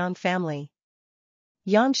for our Yang family?"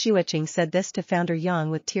 Yang Xueqing said this to Founder Yang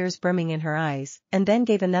with tears brimming in her eyes, and then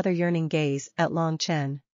gave another yearning gaze at Long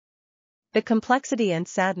Chen. The complexity and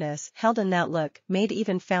sadness held in that look made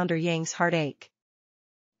even Founder Yang's heart ache.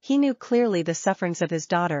 He knew clearly the sufferings of his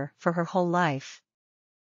daughter for her whole life.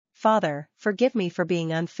 "Father, forgive me for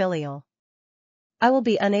being unfilial. I will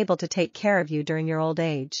be unable to take care of you during your old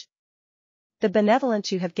age. The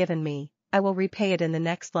benevolence you have given me, I will repay it in the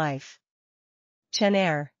next life." Chen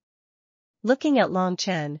heir. Looking at Long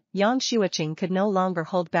Chen, Yang Xueqing could no longer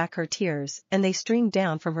hold back her tears, and they streamed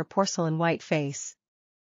down from her porcelain white face.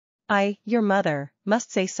 "I, your mother,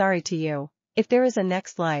 must say sorry to you. If there is a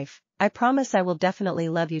next life, I promise I will definitely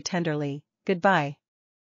love you tenderly. Goodbye."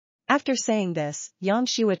 After saying this, Yang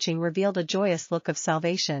Xueqing revealed a joyous look of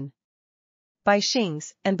salvation. Bai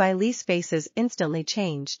Xing's and Bai Li's faces instantly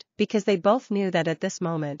changed, because they both knew that at this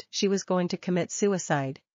moment she was going to commit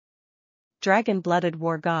suicide. Dragon-blooded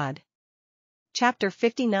war god. Chapter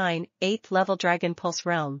 59, 8th Level Dragon Pulse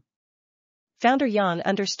Realm. Founder Yang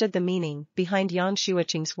understood the meaning behind Yang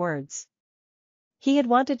Xueqing's words. He had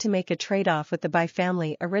wanted to make a trade-off with the Bai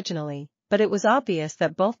family originally, but it was obvious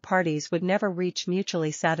that both parties would never reach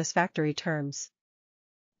mutually satisfactory terms.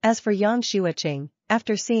 As for Yang Xueqing,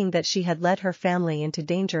 after seeing that she had led her family into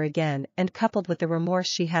danger again and coupled with the remorse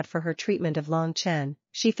she had for her treatment of Long Chen,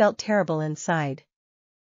 she felt terrible inside.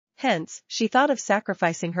 Hence, she thought of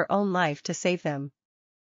sacrificing her own life to save them.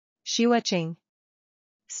 "Xueqing.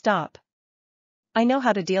 Stop. I know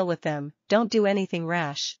how to deal with them, don't do anything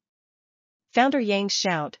rash." Founder Yang's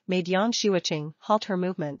shout made Yang Xueqing halt her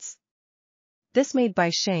movements. This made Bai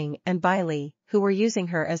Xing and Bai Li, who were using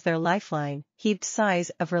her as their lifeline, heaved sighs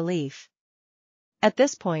of relief. At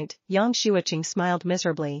this point, Yang Xueqing smiled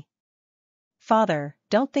miserably. "Father,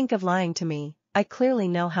 don't think of lying to me, I clearly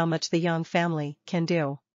know how much the Yang family can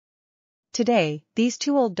do. Today, these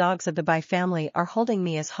two old dogs of the Bai family are holding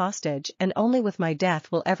me as hostage, and only with my death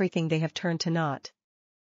will everything they have turned to naught."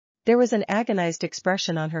 There was an agonized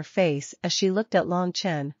expression on her face as she looked at Long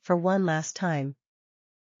Chen for one last time.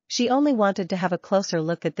 She only wanted to have a closer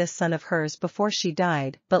look at this son of hers before she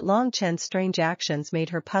died, but Long Chen's strange actions made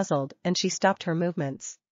her puzzled and she stopped her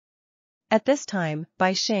movements. At this time,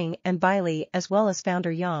 Bai Xing and Bai Li as well as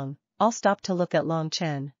Founder Yang, all stopped to look at Long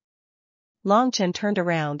Chen. Long Chen turned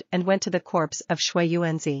around and went to the corpse of Shui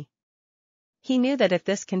Yuanzi. He knew that if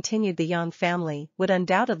this continued the Yang family would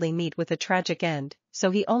undoubtedly meet with a tragic end, so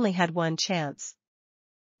he only had one chance.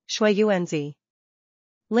 "Shui Yuanzi.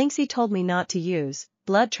 Lingxi told me not to use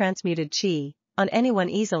blood-transmuted qi on anyone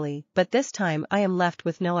easily, but this time I am left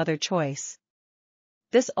with no other choice.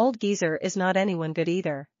 This old geezer is not anyone good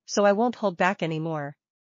either, so I won't hold back anymore."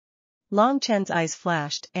 Long Chen's eyes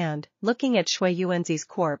flashed and, looking at Shui Yuanzi's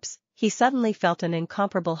corpse, he suddenly felt an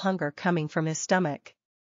incomparable hunger coming from his stomach.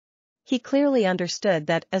 He clearly understood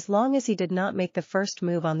that as long as he did not make the first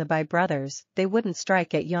move on the Bai brothers, they wouldn't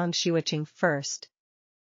strike at Yang Xueqing first.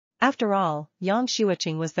 After all, Yang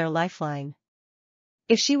Xueqing was their lifeline.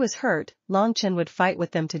 If she was hurt, Long Chen would fight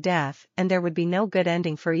with them to death, and there would be no good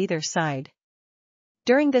ending for either side.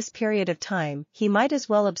 During this period of time, he might as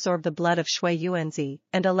well absorb the blood of Shui Yuanzi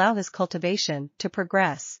and allow his cultivation to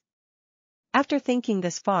progress. After thinking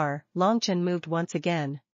this far, Long Chen moved once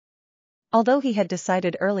again. Although he had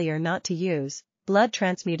decided earlier not to use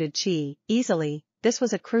blood-transmuted qi easily, this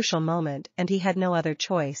was a crucial moment and he had no other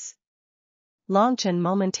choice. Long Chen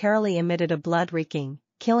momentarily emitted a blood-reeking,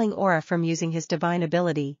 killing aura from using his divine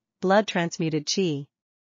ability, blood-transmuted qi.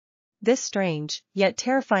 This strange, yet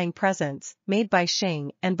terrifying presence, made Bai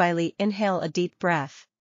Xing and Bai Li inhale a deep breath.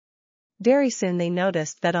 Very soon they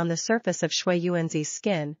noticed that on the surface of Shui Yuanzi's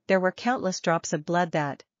skin there were countless drops of blood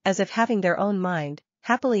that, as if having their own mind,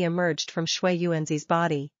 happily emerged from Shui Yuanzi's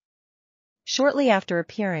body. Shortly after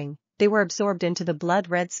appearing, they were absorbed into the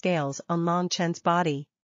blood-red scales on Long Chen's body.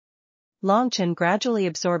 Long Chen gradually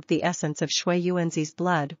absorbed the essence of Shui Yuanzi's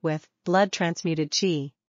blood with blood-transmuted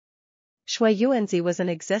qi. Shui Yuanzi was an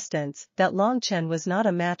existence that Long Chen was not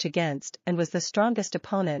a match against and was the strongest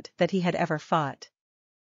opponent that he had ever fought.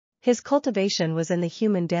 His cultivation was in the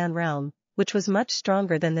human Dan realm, which was much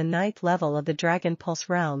stronger than the 9th level of the Dragon Pulse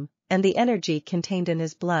realm, and the energy contained in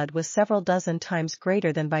his blood was several dozen times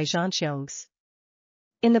greater than Bai Zhanxiong's.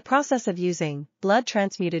 In the process of using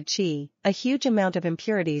blood-transmuted qi, a huge amount of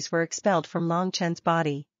impurities were expelled from Long Chen's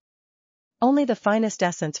body. Only the finest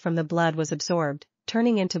essence from the blood was absorbed,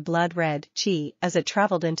 turning into blood-red qi as it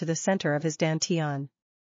traveled into the center of his dantian.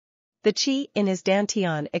 The qi in his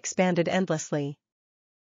dantian expanded endlessly.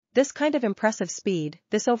 This kind of impressive speed,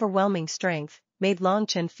 this overwhelming strength, made Long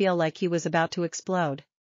Chen feel like he was about to explode.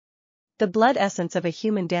 The blood essence of a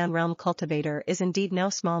human Dan realm cultivator is indeed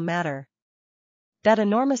no small matter. That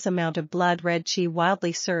enormous amount of blood-red qi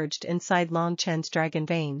wildly surged inside Long Chen's dragon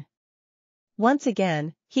vein. Once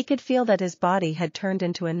again, he could feel that his body had turned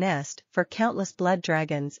into a nest for countless blood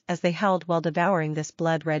dragons as they howled while devouring this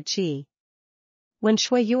blood-red qi. When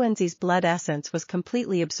Shui Yuanzi's blood essence was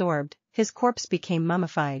completely absorbed, his corpse became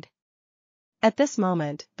mummified. At this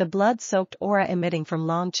moment, the blood-soaked aura emitting from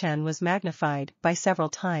Long Chen was magnified by several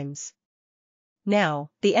times. Now,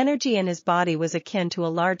 the energy in his body was akin to a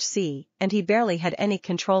large sea, and he barely had any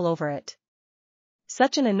control over it.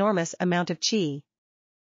 Such an enormous amount of qi.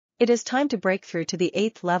 It is time to break through to the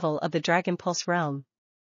 8th level of the Dragon Pulse realm.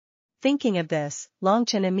 Thinking of this, Long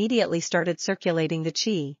Chen immediately started circulating the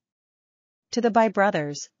qi. To the Bai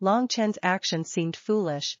brothers, Long Chen's action seemed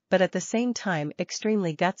foolish but at the same time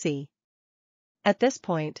extremely gutsy. At this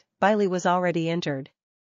point, Bai Li was already injured.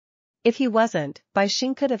 If he wasn't, Bai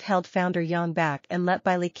Xing could have held Founder Yang back and let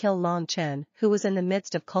Bai Li kill Long Chen, who was in the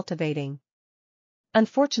midst of cultivating.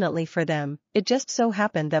 Unfortunately for them, it just so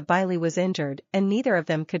happened that Bai Li was injured and neither of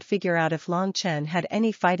them could figure out if Long Chen had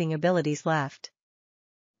any fighting abilities left.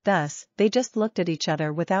 Thus, they just looked at each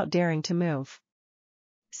other without daring to move.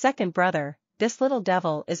 Second brother, this little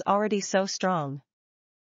devil is already so strong.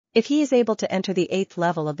 If he is able to enter the 8th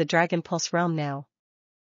level of the Dragon Pulse realm now.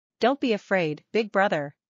 Don't be afraid, big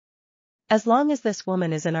brother. As long as this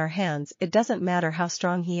woman is in our hands, it doesn't matter how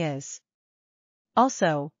strong he is.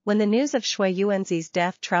 Also, when the news of Shui Yuanzi's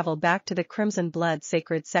death travel back to the Crimson Blood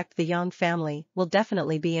Sacred Sect, the Yang family will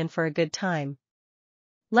definitely be in for a good time.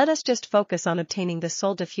 Let us just focus on obtaining the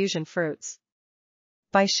soul diffusion fruits.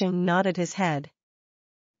 Bai Xing nodded his head.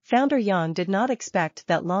 Founder Yang did not expect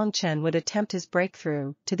that Long Chen would attempt his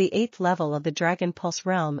breakthrough to the 8th level of the Dragon Pulse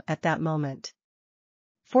realm at that moment.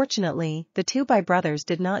 Fortunately, the two Bai brothers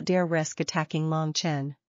did not dare risk attacking Long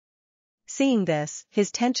Chen. Seeing this, his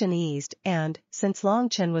tension eased and, since Long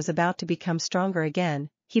Chen was about to become stronger again,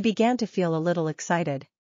 he began to feel a little excited.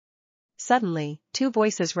 Suddenly, two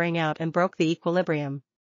voices rang out and broke the equilibrium.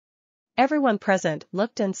 Everyone present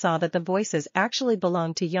looked and saw that the voices actually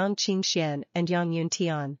belonged to Yang Qingxian and Yang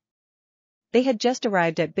Yuntian. They had just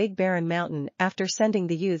arrived at Big Barren Mountain after sending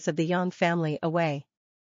the youths of the Yang family away.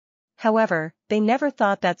 However, they never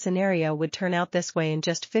thought that scenario would turn out this way in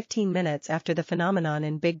just 15 minutes after the phenomenon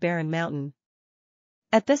in Big Barren Mountain.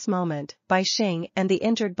 At this moment, Bai Xing and the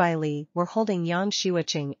injured Bai Li were holding Yang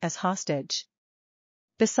Shiuqing as hostage.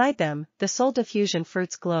 Beside them, the soul diffusion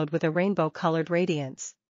fruits glowed with a rainbow-colored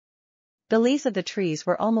radiance. The leaves of the trees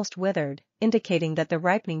were almost withered, indicating that the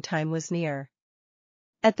ripening time was near.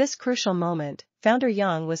 At this crucial moment, Founder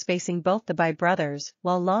Yang was facing both the Bai brothers,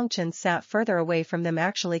 while Long Chen sat further away from them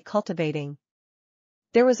actually cultivating.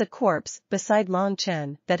 There was a corpse beside Long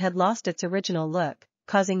Chen that had lost its original look,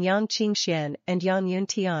 causing Yang Qingxian and Yang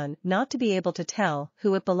Yuntian not to be able to tell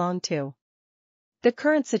who it belonged to. The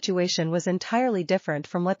current situation was entirely different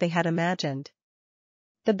from what they had imagined.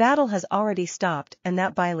 The battle has already stopped and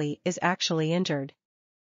that Bai Li is actually injured.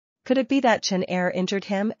 Could it be that Chen Er injured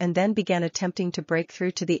him and then began attempting to break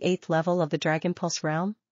through to the 8th level of the Dragon Pulse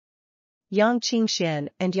realm? Yang Qingxian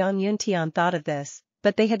and Yang Yuntian thought of this,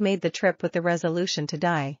 but they had made the trip with the resolution to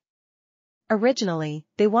die. Originally,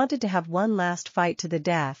 they wanted to have one last fight to the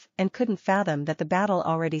death and couldn't fathom that the battle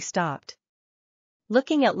already stopped.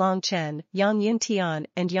 Looking at Long Chen, Yang Yuntian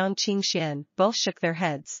and Yang Qingxian both shook their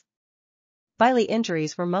heads. Bai Li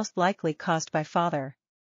injuries were most likely caused by father.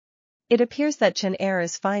 It appears that Chen Er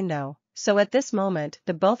is fine though, so at this moment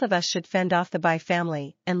the both of us should fend off the Bai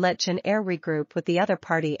family and let Chen Er regroup with the other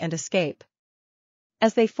party and escape.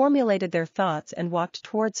 As they formulated their thoughts and walked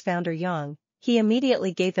towards Founder Yang, he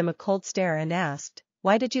immediately gave them a cold stare and asked,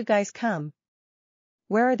 "Why did you guys come?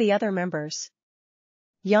 Where are the other members?"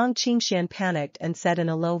 Yang Qingxian panicked and said in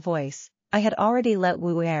a low voice, I had already let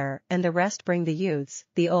Wu Er and the rest bring the youths,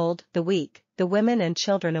 the old, the weak, the women and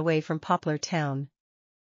children away from Poplar Town.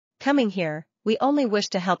 Coming here, we only wish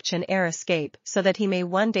to help Chen Er escape so that he may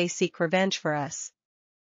one day seek revenge for us.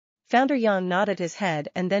 Founder Yang nodded his head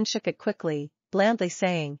and then shook it quickly, blandly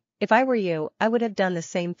saying, if I were you, I would have done the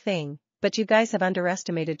same thing, but you guys have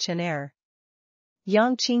underestimated Chen Er.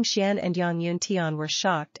 Yang Qingxian and Yang Yuntian were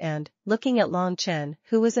shocked and, looking at Long Chen,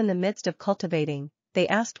 who was in the midst of cultivating, they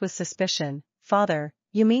asked with suspicion, Father,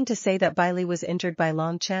 you mean to say that Bai Li was injured by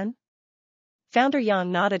Long Chen? Founder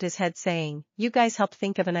Yang nodded his head saying, you guys help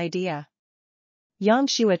think of an idea. Yang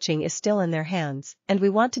Shuiqing is still in their hands, and we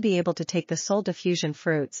want to be able to take the soul diffusion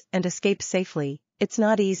fruits and escape safely. It's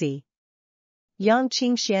not easy. Yang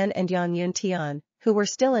Qingxian and Yang Yuntian, who were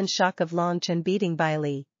still in shock of Long Chen beating Bai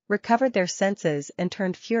Li, recovered their senses and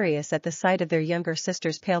turned furious at the sight of their younger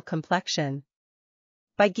sister's pale complexion.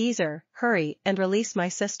 By Geezer, hurry and release my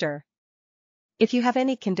sister. If you have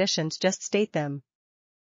any conditions, just state them.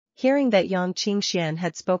 Hearing that Yang Qingxian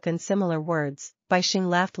had spoken similar words, Bai Xing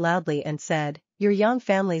laughed loudly and said, your Yang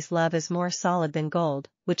family's love is more solid than gold,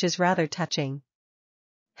 which is rather touching.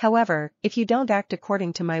 However, if you don't act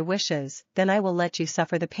according to my wishes, then I will let you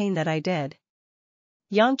suffer the pain that I did.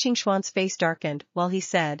 Yang Qingshuan's face darkened while he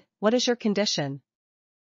said, what is your condition?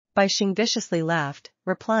 Bai Xing viciously laughed,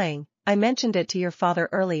 replying, I mentioned it to your father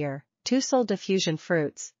earlier, 2 soul diffusion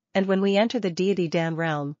fruits, and when we enter the deity Dan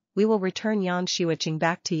realm, we will return Yang Shuiqing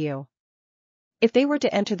back to you. If they were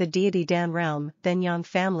to enter the deity Dan realm, then Yang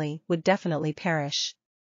family would definitely perish.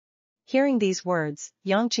 Hearing these words,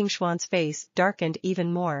 Yang Qingshuan's face darkened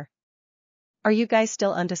even more. Are you guys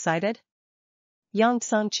still undecided? Yang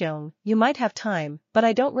Songqiong, you might have time, but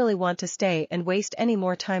I don't really want to stay and waste any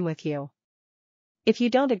more time with you. If you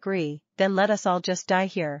don't agree, then let us all just die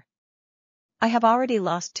here. I have already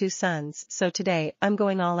lost 2 sons, so today I'm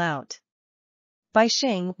going all out. Bai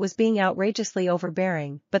Xing was being outrageously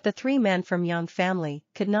overbearing, but the 3 men from Yang family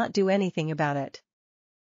could not do anything about it.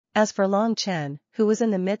 As for Long Chen, who was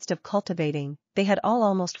in the midst of cultivating, they had all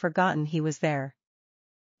almost forgotten he was there.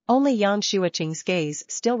 Only Yang Shuiqing's gaze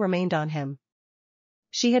still remained on him.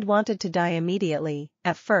 She had wanted to die immediately,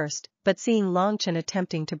 at first, but seeing Long Chen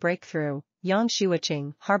attempting to break through, Yang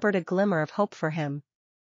Shuiqing harbored a glimmer of hope for him.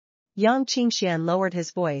 Yang Qingxian lowered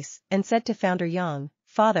his voice and said to Founder Yang,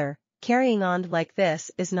 Father, carrying on like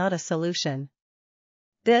this is not a solution.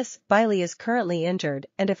 This, Bai Li is currently injured,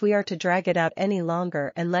 and if we are to drag it out any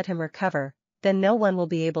longer and let him recover, then no one will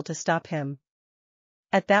be able to stop him.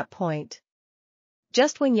 At that point,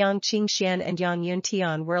 just when Yang Qingxian and Yang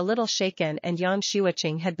Yuntian were a little shaken and Yang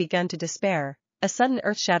Shuiqing had begun to despair, a sudden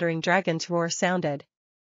earth-shattering dragon's roar sounded.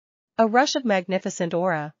 A rush of magnificent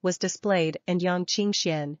aura was displayed and Yang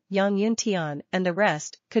Qingxian, Yang Yuntian and the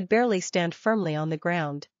rest could barely stand firmly on the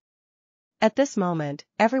ground. At this moment,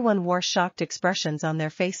 everyone wore shocked expressions on their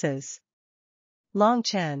faces. Long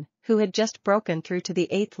Chen, who had just broken through to the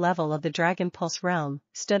 8th level of the Dragon Pulse realm,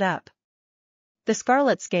 stood up. The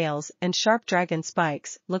scarlet scales and sharp dragon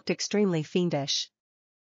spikes looked extremely fiendish.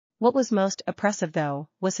 What was most oppressive though,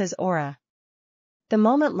 was his aura. The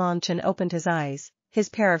moment Long Chen opened his eyes, his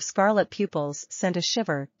pair of scarlet pupils sent a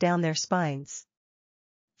shiver down their spines.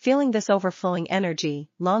 Feeling this overflowing energy,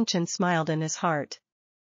 Long Chen smiled in his heart.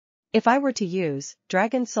 If I were to use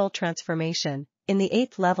Dragon Soul Transformation, in the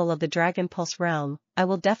 8th level of the Dragon Pulse realm, I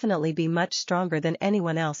will definitely be much stronger than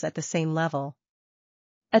anyone else at the same level.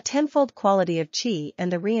 A 10-fold quality of Qi and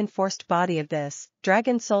the reinforced body of this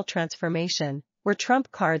Dragon Soul Transformation were trump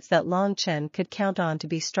cards that Long Chen could count on to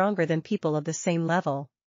be stronger than people of the same level.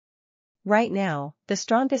 Right now, the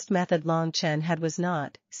strongest method Long Chen had was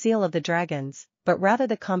not Seal of the Dragons, but rather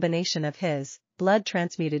the combination of his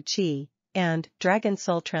blood-transmuted Qi and Dragon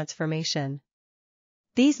Soul Transformation.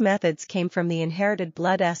 These methods came from the inherited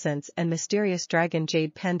blood essence and mysterious dragon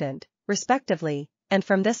jade pendant, respectively, and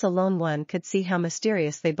from this alone one could see how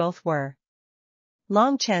mysterious they both were.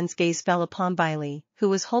 Long Chen's gaze fell upon Bai Li, who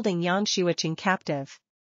was holding Yang Shuiqing captive.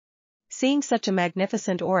 Seeing such a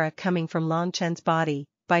magnificent aura coming from Long Chen's body,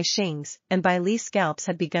 Bai Xing's and Bai Li's scalps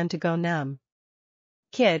had begun to go numb.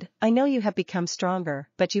 Kid, I know you have become stronger,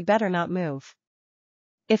 but you better not move.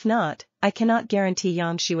 If not, I cannot guarantee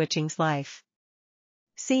Yang Shuiqing's life.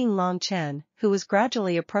 Seeing Long Chen, who was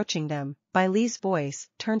gradually approaching them, Bai Li's voice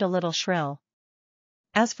turned a little shrill.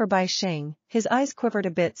 As for Bai Xing, his eyes quivered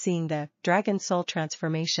a bit seeing the Dragon Soul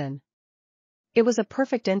Transformation. It was a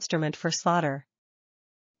perfect instrument for slaughter.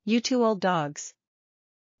 You 2 old dogs.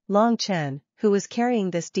 Long Chen, who was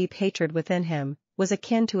carrying this deep hatred within him, was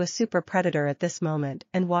akin to a super predator at this moment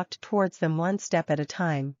and walked towards them one step at a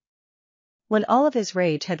time. When all of his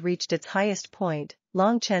rage had reached its highest point,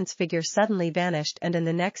 Long Chen's figure suddenly vanished, and in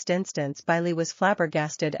the next instant Bai Li was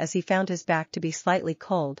flabbergasted as he found his back to be slightly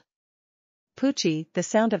cold. Pucci, the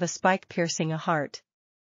sound of a spike piercing a heart.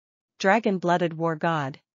 Dragon-blooded war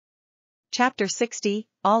god. Chapter 60,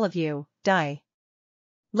 All of you, die.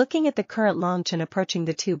 Looking at the current Long Chen approaching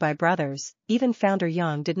the two Bai brothers, even Founder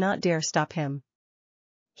Yang did not dare stop him.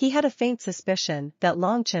 He had a faint suspicion that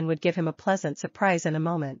Long Chen would give him a pleasant surprise in a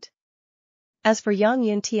moment. As for Yang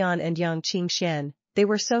Yuntian and Yang Qingxian, they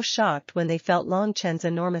were so shocked when they felt Long Chen's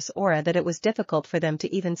enormous aura that it was difficult for them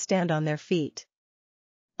to even stand on their feet.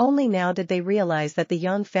 Only now did they realize that the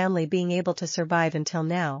Yang family being able to survive until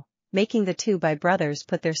now, making the two Bai brothers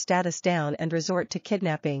put their status down and resort to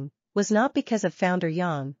kidnapping, was not because of Founder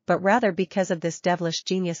Yang but rather because of this devilish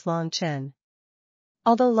genius Long Chen.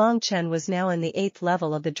 Although Long Chen was now in the 8th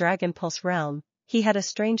level of the Dragon Pulse realm, he had a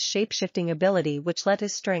strange shape-shifting ability which let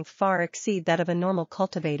his strength far exceed that of a normal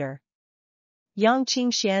cultivator. Yang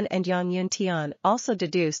Qingxian and Yang Yuntian also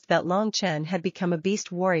deduced that Long Chen had become a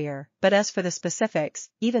beast warrior, but as for the specifics,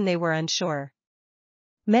 even they were unsure.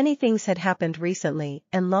 Many things had happened recently,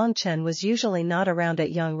 and Long Chen was usually not around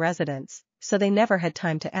at Yang residence, so they never had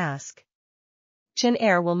time to ask. Chen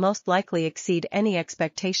heir will most likely exceed any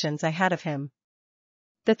expectations I had of him.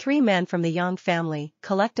 The three men from the Yang family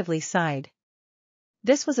collectively sighed.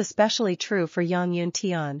 This was especially true for Yang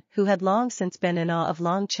Yuntian, who had long since been in awe of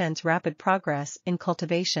Long Chen's rapid progress in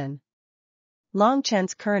cultivation. Long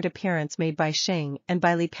Chen's current appearance made Bai Xing and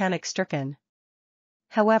Bai Li panic-stricken.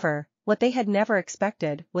 However, what they had never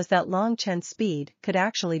expected was that Long Chen's speed could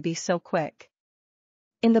actually be so quick.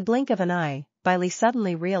 In the blink of an eye, Bai Li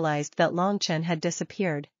suddenly realized that Long Chen had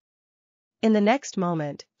disappeared. In the next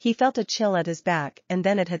moment, he felt a chill at his back, and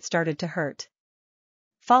then it had started to hurt.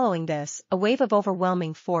 Following this, a wave of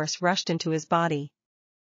overwhelming force rushed into his body.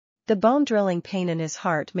 The bone-drilling pain in his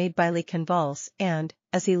heart made Bai Li convulse, and,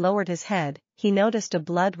 as he lowered his head, he noticed a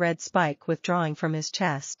blood-red spike withdrawing from his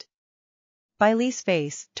chest. Bai Li's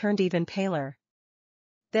face turned even paler.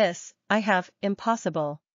 This,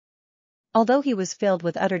 impossible. Although he was filled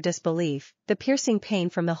with utter disbelief, the piercing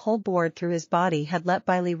pain from the whole board through his body had let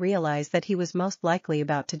Bai Li realize that he was most likely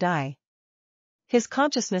about to die. His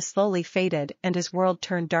consciousness slowly faded and his world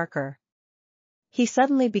turned darker. He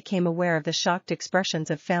suddenly became aware of the shocked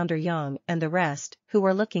expressions of Founder Yang and the rest, who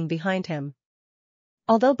were looking behind him.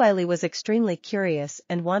 Although Bai Li was extremely curious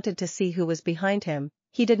and wanted to see who was behind him,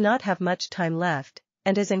 he did not have much time left,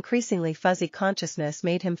 and his increasingly fuzzy consciousness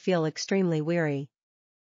made him feel extremely weary.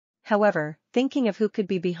 However, thinking of who could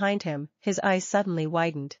be behind him, his eyes suddenly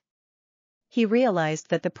widened. He realized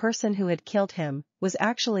that the person who had killed him was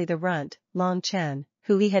actually the runt, Long Chen,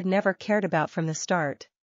 who he had never cared about from the start.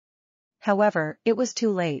 However, it was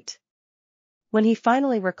too late. When he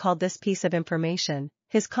finally recalled this piece of information,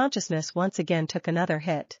 his consciousness once again took another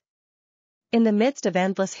hit. In the midst of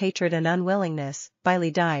endless hatred and unwillingness, Bai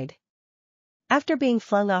Li died. After being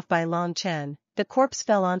flung off by Long Chen, the corpse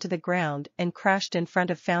fell onto the ground and crashed in front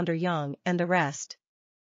of Founder Yang and the rest.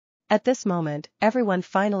 At this moment, everyone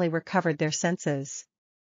finally recovered their senses.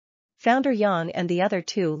 Founder Yang and the other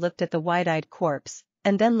two looked at the wide-eyed corpse,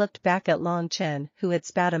 and then looked back at Long Chen, who had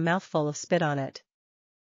spat a mouthful of spit on it.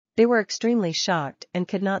 They were extremely shocked and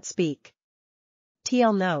could not speak.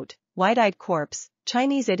 TL note, wide-eyed corpse,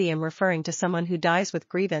 Chinese idiom referring to someone who dies with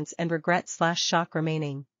grievance and regret/shock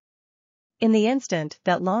remaining. In the instant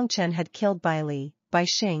that Long Chen had killed Bai Li, Bai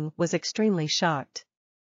Xing was extremely shocked.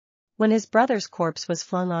 When his brother's corpse was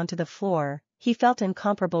flung onto the floor, he felt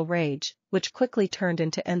incomparable rage, which quickly turned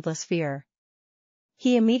into endless fear.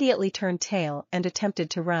 He immediately turned tail and attempted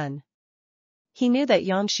to run. He knew that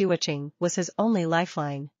Yang Shuiqing was his only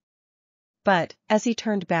lifeline. But, as he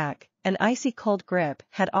turned back, an icy cold grip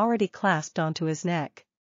had already clasped onto his neck.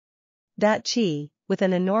 That qi, with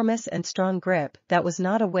an enormous and strong grip that was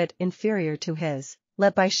not a whit inferior to his,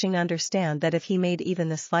 let Bai Xing understand that if he made even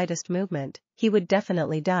the slightest movement, he would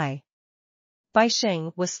definitely die. Bai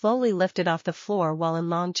Xing was slowly lifted off the floor while in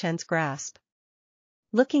Long Chen's grasp.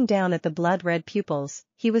 Looking down at the blood-red pupils,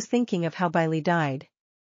 he was thinking of how Bai Li died.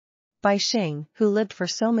 Bai Xing, who lived for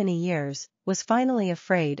so many years, was finally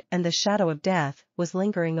afraid, and the shadow of death was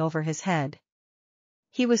lingering over his head.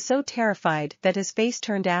 He was so terrified that his face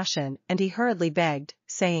turned ashen and he hurriedly begged,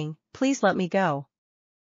 saying, "Please let me go.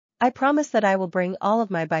 I promise that I will bring all of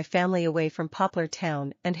my Bai family away from Poplar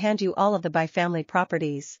Town and hand you all of the Bai family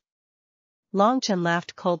properties." Long Chen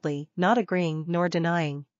laughed coldly, not agreeing nor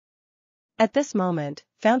denying. At this moment,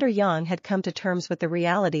 Founder Yang had come to terms with the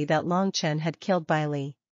reality that Long Chen had killed Bai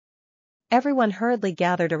Li. Everyone hurriedly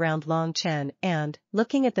gathered around Long Chen and,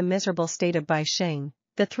 looking at the miserable state of Bai Xing,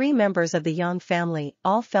 the three members of the Yang family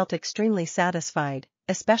all felt extremely satisfied,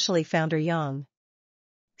 especially Founder Yang.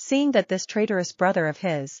 Seeing that this traitorous brother of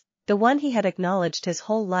his, the one he had acknowledged his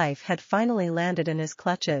whole life, had finally landed in his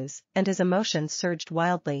clutches, and his emotions surged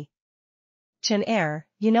wildly. Chen heir,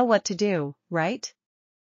 you know what to do, right?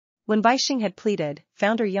 When Baixing had pleaded,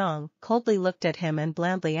 Founder Yang coldly looked at him and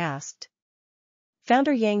blandly asked.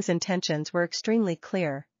 Founder Yang's intentions were extremely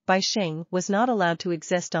clear. Baixing was not allowed to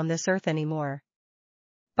exist on this earth anymore.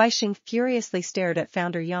 Baixing furiously stared at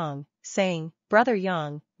Founder Yang, saying, Brother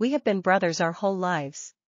Yang, we have been brothers our whole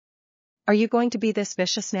lives. Are you going to be this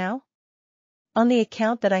vicious now? On the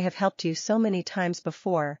account that I have helped you so many times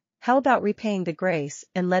before, how about repaying the grace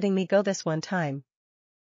and letting me go this one time?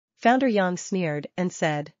 Founder Yang sneered and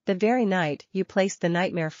said, the very night you placed the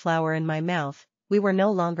nightmare flower in my mouth, we were no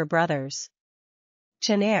longer brothers.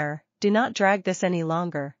 Chen heir, do not drag this any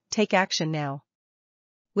longer, take action now.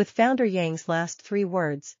 With Founder Yang's last three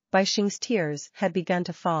words, Baixing's tears had begun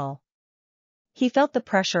to fall. He felt the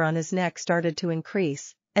pressure on his neck started to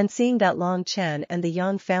increase, and seeing that Long Chen and the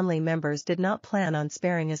Yang family members did not plan on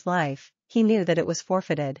sparing his life, he knew that it was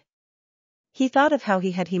forfeited. He thought of how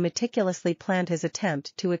he meticulously planned his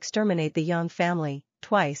attempt to exterminate the Yang family,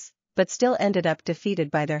 twice, but still ended up defeated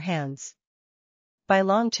by their hands. By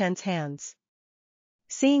Long Chen's hands.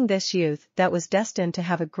 Seeing this youth that was destined to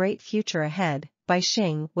have a great future ahead,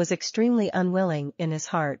 Baixing was extremely unwilling in his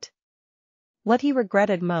heart. What he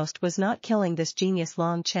regretted most was not killing this genius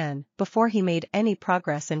Long Chen before he made any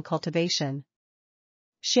progress in cultivation.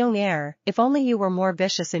 Xiong heir, if only you were more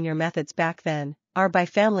vicious in your methods back then, our Bai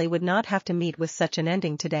family would not have to meet with such an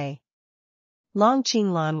ending today. Long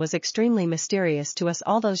Qinglan was extremely mysterious to us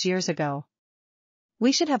all those years ago.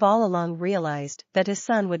 We should have all along realized that his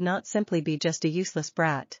son would not simply be just a useless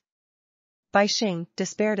brat. Baixing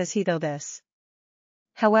despaired as he though this.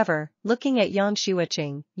 However, looking at Yang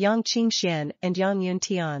Xueqing, Yang Qingxian and Yang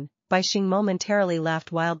Yuntian, Baixing momentarily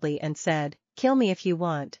laughed wildly and said, kill me if you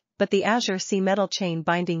want, but the azure sea metal chain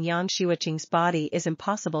binding Yang Xueqing's body is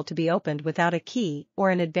impossible to be opened without a key or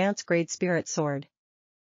an advanced-grade spirit sword.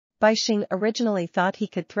 Baixing originally thought he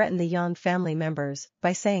could threaten the Yang family members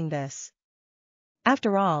by saying this.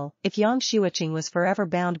 After all, if Yang Xueqing was forever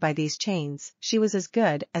bound by these chains, she was as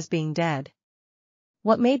good as being dead.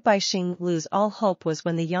 What made Baixing lose all hope was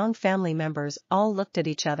when the Yang family members all looked at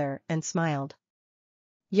each other and smiled.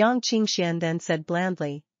 Yang Qingxian then said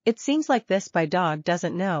blandly, it seems like this Bai dog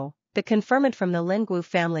doesn't know, the conferment from the Lingwu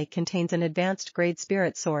family contains an advanced grade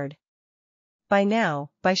spirit sword. By now,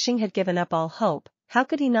 Baixing had given up all hope. How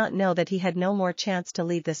could he not know that he had no more chance to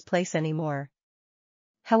leave this place anymore?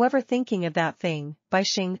 However, thinking of that thing,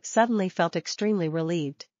 Baixing suddenly felt extremely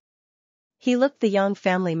relieved. He looked the Yang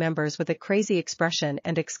family members with a crazy expression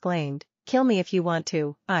and exclaimed, kill me if you want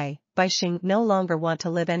to, I, Baixing, no longer want to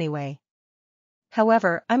live anyway.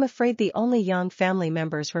 However, I'm afraid the only Yang family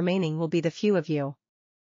members remaining will be the few of you.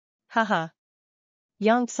 Haha.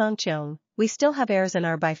 Yang Songqiong, we still have heirs in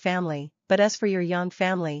our Bai family, but as for your Yang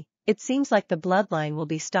family, it seems like the bloodline will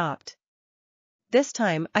be stopped. This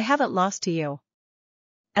time I haven't lost to you.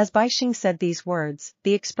 As Baixing said these words,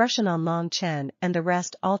 the expression on Long Chen and the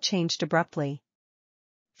rest all changed abruptly.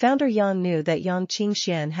 Founder Yang knew that Yang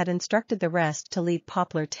Qingxian had instructed the rest to leave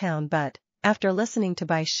Poplar Town, but, after listening to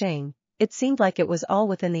Baixing, it seemed like it was all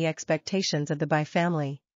within the expectations of the Bai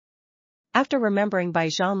family. After remembering Bai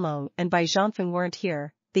Zhanlong and Bai Zhanfeng weren't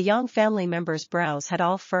here, the Yang family members' brows had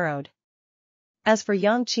all furrowed. As for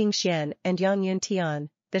Yang Qingxian and Yang Yuntian,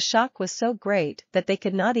 the shock was so great that they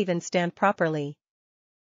could not even stand properly.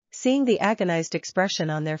 Seeing the agonized expression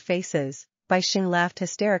on their faces, Baixing laughed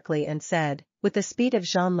hysterically and said, with the speed of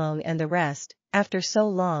Zhanlong and the rest, after so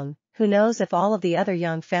long, who knows if all of the other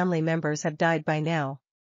Yang family members have died by now.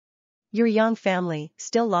 Your Yang family,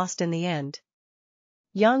 still lost in the end.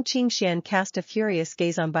 Yang Qingxian cast a furious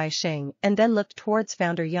gaze on Baixing and then looked towards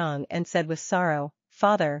Founder Yang and said with sorrow,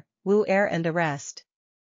 Father, Wu heir and the rest.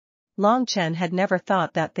 Long Chen had never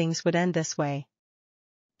thought that things would end this way.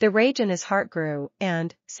 The rage in his heart grew,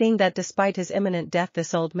 and, seeing that despite his imminent death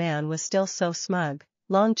this old man was still so smug,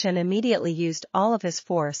 Long Chen immediately used all of his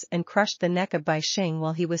force and crushed the neck of Baixing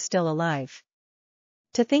while he was still alive.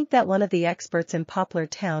 To think that one of the experts in Poplar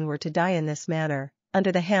Town were to die in this manner,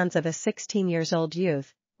 under the hands of a 16-year-old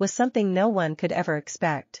youth, was something no one could ever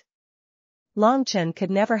expect. Long Chen could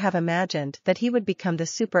never have imagined that he would become the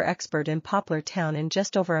super expert in Poplar Town in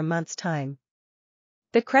just over a month's time.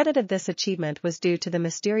 The credit of this achievement was due to the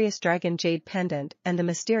mysterious dragon jade pendant and the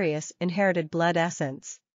mysterious inherited blood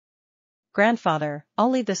essence. Grandfather, I'll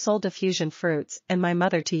leave the soul diffusion fruits and my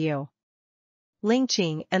mother to you. Ling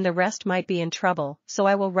Qing and the rest might be in trouble, so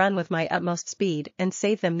I will run with my utmost speed and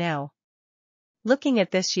save them now. Looking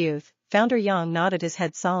at this youth, Founder Yang nodded his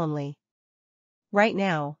head solemnly. Right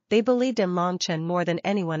now, they believed in Long Chen more than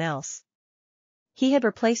anyone else. He had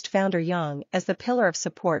replaced Founder Yang as the pillar of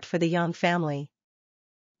support for the Yang family.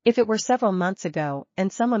 If it were several months ago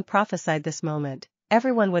and someone prophesied this moment,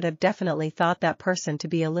 everyone would have definitely thought that person to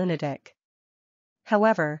be a lunatic.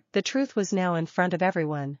 However, the truth was now in front of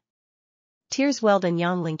everyone. Tears welled in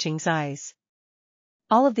Yang Lingqing's eyes.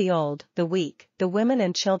 All of the old, the weak, the women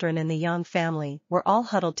and children in the Yang family were all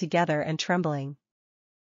huddled together and trembling.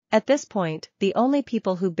 At this point, the only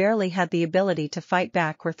people who barely had the ability to fight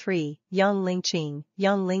back were three, Yang Lingqing,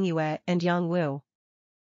 Yang Lingyue and Yang Wu.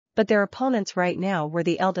 But their opponents right now were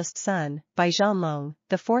the eldest son, Bai Zhanlong,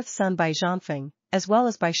 the fourth son Bai Zhanfeng, as well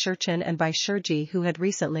as Bai Shichen and Bai Shiji who had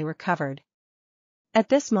recently recovered. At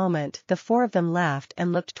this moment, the four of them laughed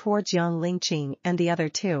and looked towards Yang Lingqing and the other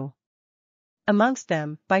two. Amongst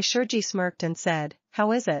them, Bai Shiji smirked and said,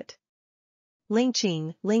 "How is it?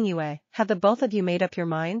 Lingqing, Lingyue, have the both of you made up your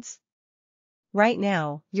minds? Right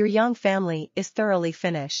now, your Yang family is thoroughly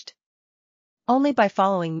finished. Only by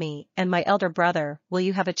following me and my elder brother will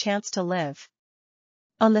you have a chance to live."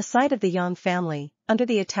 On the side of the Yang family, under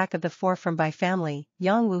the attack of the four from Bai family,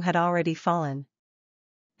 Yang Wu had already fallen.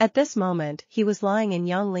 At this moment he was lying in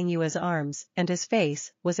Yang Lingyue's arms and his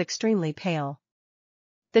face was extremely pale.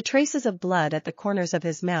 The traces of blood at the corners of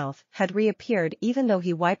his mouth had reappeared even though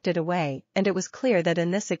he wiped it away, and it was clear that in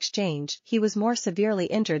this exchange he was more severely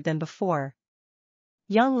injured than before.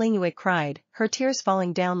 Yang Lingyue cried, her tears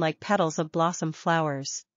falling down like petals of blossom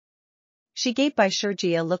flowers. She gave Bai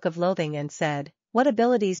Shiji a look of loathing and said, "What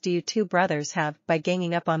abilities do you two brothers have by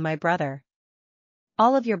ganging up on my brother?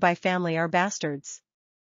 All of your Bai family are bastards.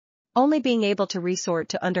 Only being able to resort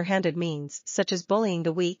to underhanded means such as bullying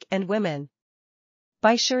the weak and women."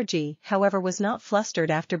 Bai Shiji, however, was not flustered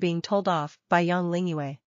after being told off by Yang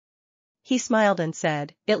Lingyue. He smiled and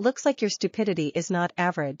said, "It looks like your stupidity is not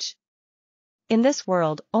average. In this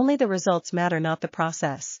world, only the results matter, not the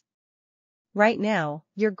process. Right now,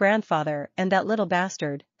 your grandfather and that little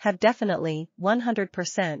bastard have definitely,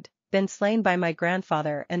 100%, been slain by my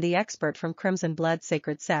grandfather and the expert from Crimson Blood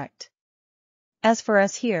Sacred Sect. As for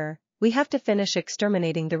us here, we have to finish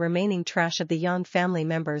exterminating the remaining trash of the Yang family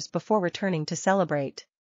members before returning to celebrate.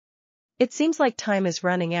 It seems like time is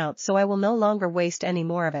running out, so I will no longer waste any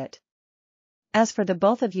more of it. As for the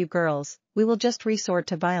both of you girls, we will just resort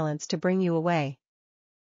to violence to bring you away.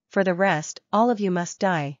 For the rest, all of you must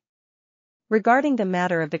die." Regarding the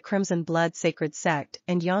matter of the Crimson Blood Sacred Sect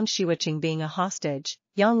and Yang Shiweqing being a hostage,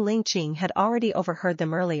 Yang Lingqing had already overheard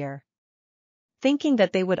them earlier. Thinking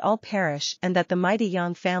that they would all perish and that the mighty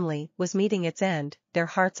Yang family was meeting its end, their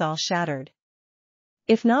hearts all shattered.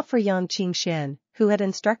 If not for Yang Qingxian, who had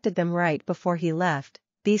instructed them right before he left,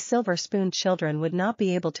 these silver-spoon children would not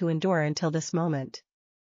be able to endure until this moment.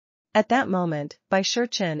 At that moment, Bai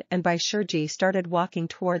Shichen and Bai Shiji started walking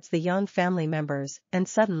towards the Yang family members, and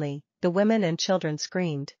suddenly, the women and children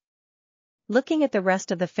screamed. Looking at the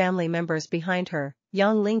rest of the family members behind her,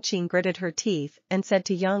 Yang Lingqing gritted her teeth and said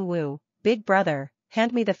to Yang Wu, "Big brother,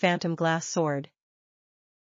 hand me the phantom glass sword."